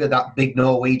Sander Berge that big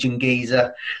Norwegian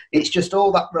geezer. It's just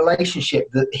all that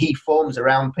relationship that he forms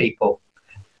around people.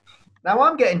 Now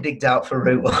I'm getting digged out for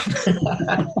root one.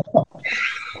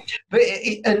 But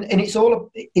it's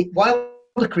all Wilder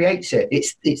creates it.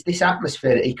 It's this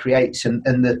atmosphere that he creates, and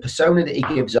the persona that he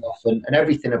gives off, and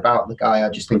everything about the guy. I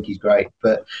just think he's great.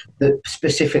 But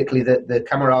specifically the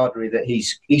camaraderie that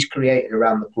he's created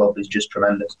around the club is just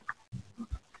tremendous.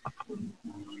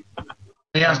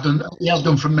 He has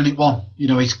done from minute one.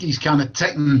 He's kind of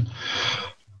taken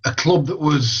a club that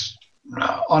was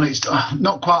on its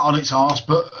not quite on its arse,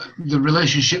 but the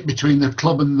relationship between the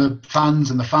club and the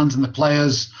fans and the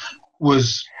players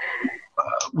was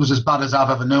as bad as I've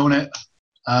ever known it.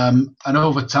 And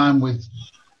over time, with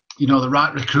the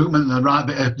right recruitment and the right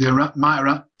bit of the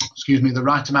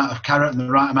right amount of carrot and the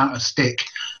right amount of stick,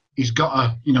 he's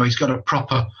got a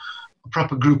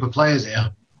proper group of players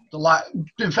here.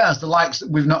 In fairness, the likes that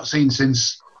we've not seen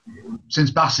since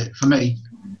Bassett, for me.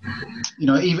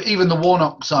 Even the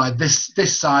Warnock side, this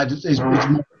side is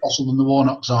more special than the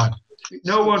Warnock side.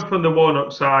 No one from the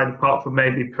Warnock side, apart from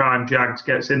maybe Prime Jags,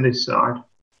 gets in this side.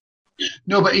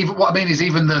 No, but even what I mean is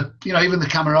even the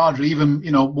camaraderie, even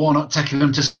Warnock taking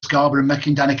them to Scarborough and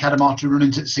making Danny Kadamata run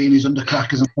into seeing his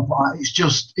undercrackers and stuff like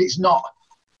that. It's not.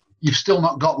 You've still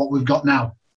not got what we've got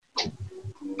now.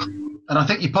 And I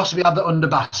think you possibly had that under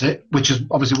Bassett, which is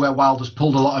obviously where Wilder's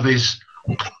pulled a lot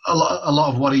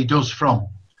of what he does from.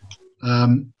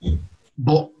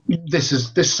 But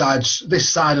this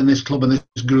side and this club and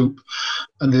this group,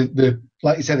 and the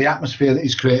like you say, the atmosphere that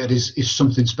he's created is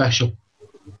something special.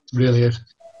 It really is.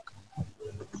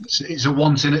 It's a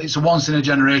once in a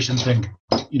generation thing.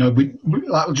 You know, we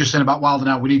like we were just saying about Wilder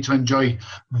now. We need to enjoy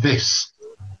this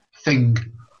thing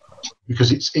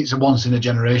because it's a once in a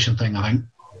generation thing. I think.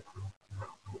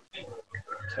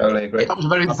 Totally agree. That was a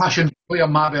very passionate plea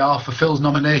on my behalf for Phil's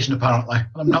nomination. Apparently,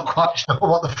 I'm not quite sure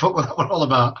what the fuck that was all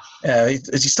about. Yeah, he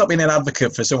stopped being an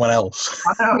advocate for someone else.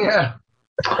 I know. Yeah.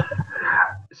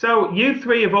 So you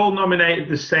three have all nominated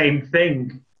the same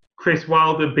thing. Chris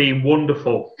Wilder being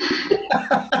wonderful.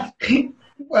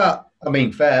 Well, I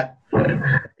mean, fair.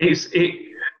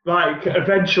 Like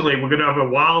eventually we're going to have a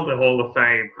Wilder Hall of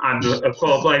Fame and a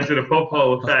Paul Blazer and a Pub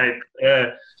Hall of Fame.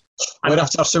 We'd have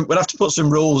to put some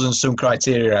rules and some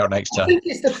criteria out next I time. think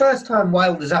it's the first time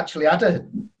Wilder's actually had a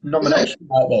nomination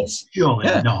like this. Surely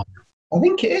not. I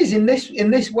think it is in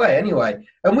this way anyway.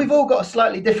 And we've all got a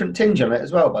slightly different tinge on it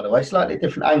as well, by the way, slightly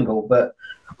different angle. But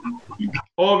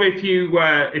Or if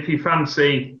you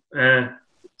fancy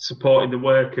supporting the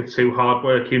work of two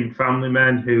hard-working family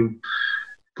men who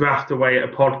graft away at a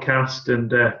podcast and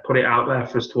put it out there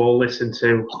for us to all listen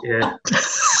to. Yeah.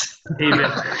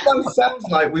 That sounds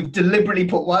like we've deliberately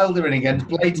put Wilder in against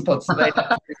Blades Pod today.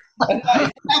 And that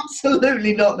is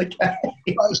absolutely not the case.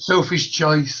 That's Sophie's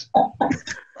choice.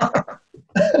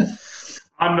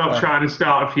 I'm not trying to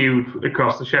start a feud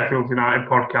across the Sheffield United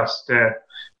podcast,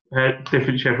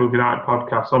 different Sheffield United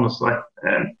podcasts, honestly.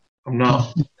 I'm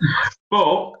not.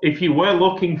 But if you were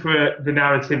looking for the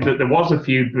narrative that there was a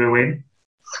feud brewing,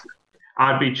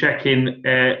 I'd be checking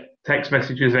text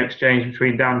messages exchanged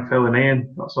between Dan, Phil and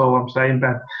Ian. That's all I'm saying,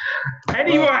 Ben.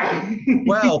 Anyway.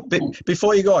 Well,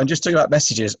 before you go on, just talking about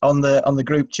messages, on the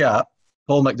group chat,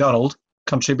 Paul McDonald,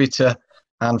 contributor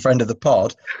and friend of the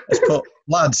pod, has put,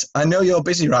 lads, I know you're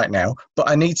busy right now, but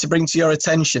I need to bring to your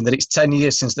attention that it's 10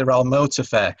 years since the Royal Motor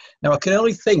Fair. Now, I can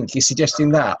only think he's suggesting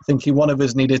that, thinking one of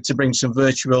us needed to bring some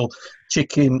virtual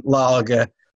chicken, lager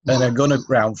and a gunner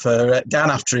round for Dan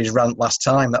after his rant last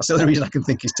time. That's the only reason I can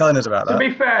think he's telling us about that. To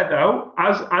be fair, though,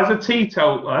 as a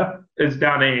teetotaler, as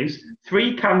Dan is,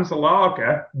 3 cans of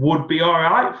lager would be all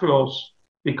right for us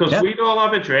because we'd all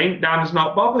have a drink. Dan's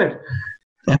not bothered.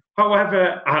 Yeah.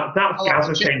 However, that's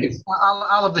Gaza thing.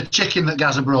 I'll have the chicken that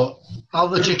Gaza brought. I'll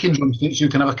have the chicken drumsticks. You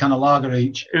can have a can of lager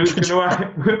each. Are we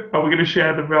going to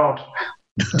share the rod?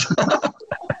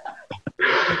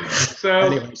 So,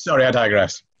 anyway, sorry, I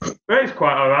digress. But it's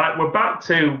quite all right. We're back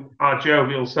to our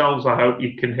jovial selves, I hope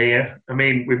you can hear. I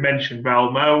mean, we've mentioned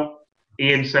Velmo.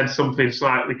 Ian said something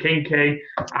slightly kinky.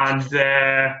 And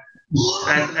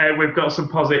we've got some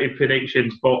positive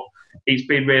predictions, but it's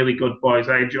been really good, boys.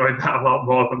 I enjoyed that a lot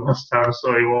more than last time I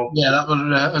saw you all. Yeah, that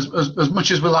was as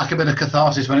much as we like a bit of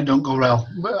catharsis when it don't go well.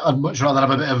 I'd much rather have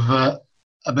a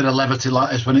bit of levity like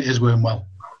this when it is going well.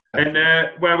 And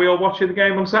where are we all watching the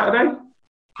game on Saturday?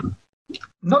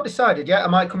 Not decided yet. I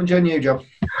might come and join you, John.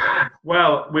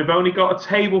 Well, we've only got a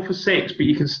table for 6, but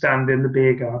you can stand in the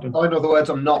beer garden. Oh, in other words,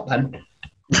 I'm not then.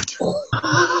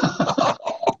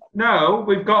 No,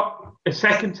 we've got a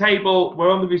second table. We're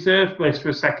on the reserve list for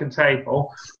a second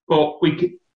table, but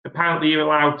apparently you're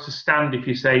allowed to stand if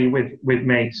you say you're with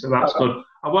me, so that's good.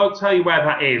 I won't tell you where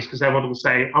that is because everyone will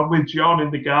say, I'm with John in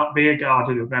the beer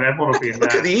garden, and then everyone will be in there.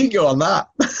 Look at the ego on that.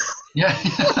 Yeah.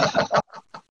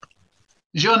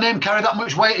 Does your name carry that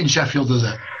much weight in Sheffield, does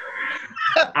it?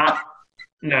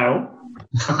 No.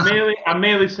 I'm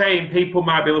merely saying people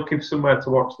might be looking for somewhere to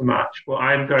watch the match, but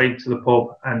I'm going to the pub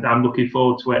and I'm looking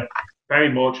forward to it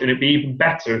very much, and it'd be even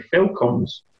better if Phil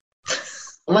comes.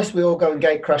 Unless we all go and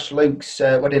gate crash Luke's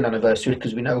wedding anniversary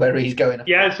because we know where he's going.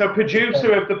 Yeah, so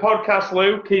producer of the podcast,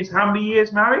 Luke, he's how many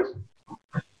years married?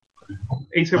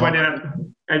 He's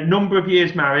a number of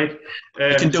years married.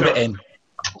 You can do it in.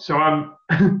 So I'm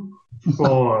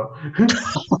 4,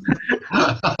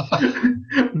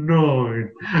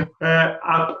 9.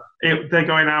 They're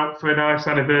going out for a nice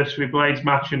anniversary Blades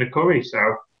match in a curry, so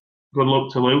good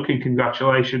luck to Luke and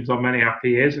congratulations on many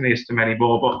happy years and here's to many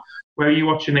more. But where are you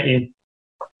watching it in?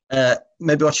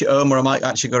 Maybe watch it at home, or I might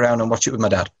actually go around and watch it with my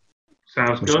dad.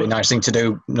 Sounds Which good. would be a nice thing to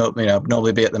do.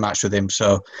 Normally be at the match with him,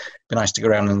 so it'd be nice to go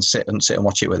around and sit and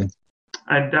watch it with him.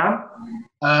 And Dan?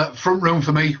 Front room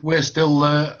for me. We've still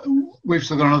got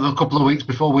another couple of weeks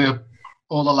before we're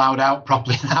all allowed out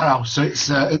properly in our house, so it's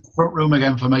front room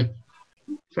again for me.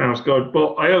 Sounds good.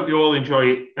 But I hope you all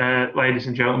enjoy it, ladies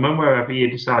and gentlemen, wherever you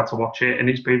decide to watch it. And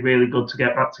it's been really good to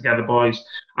get back together, boys,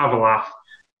 have a laugh,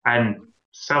 and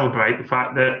celebrate the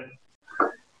fact that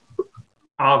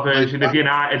our version of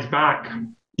United's back.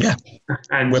 Yeah,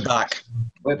 and we're back.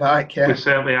 We're back, yeah. We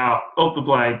certainly are. Up the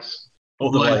Blades.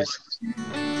 Up the Blades.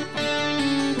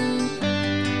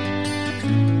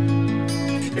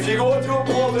 If you go to a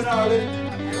pub in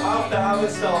Ireland, you have to have a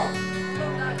song.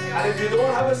 And if you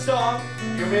don't have a song,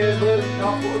 you may as well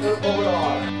not put it over the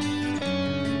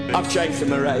heart. I've changed to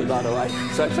Murray, by the way.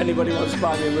 So if anybody wants to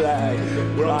buy me Murray,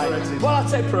 right. Well, I'd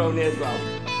say Peroni as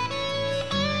well.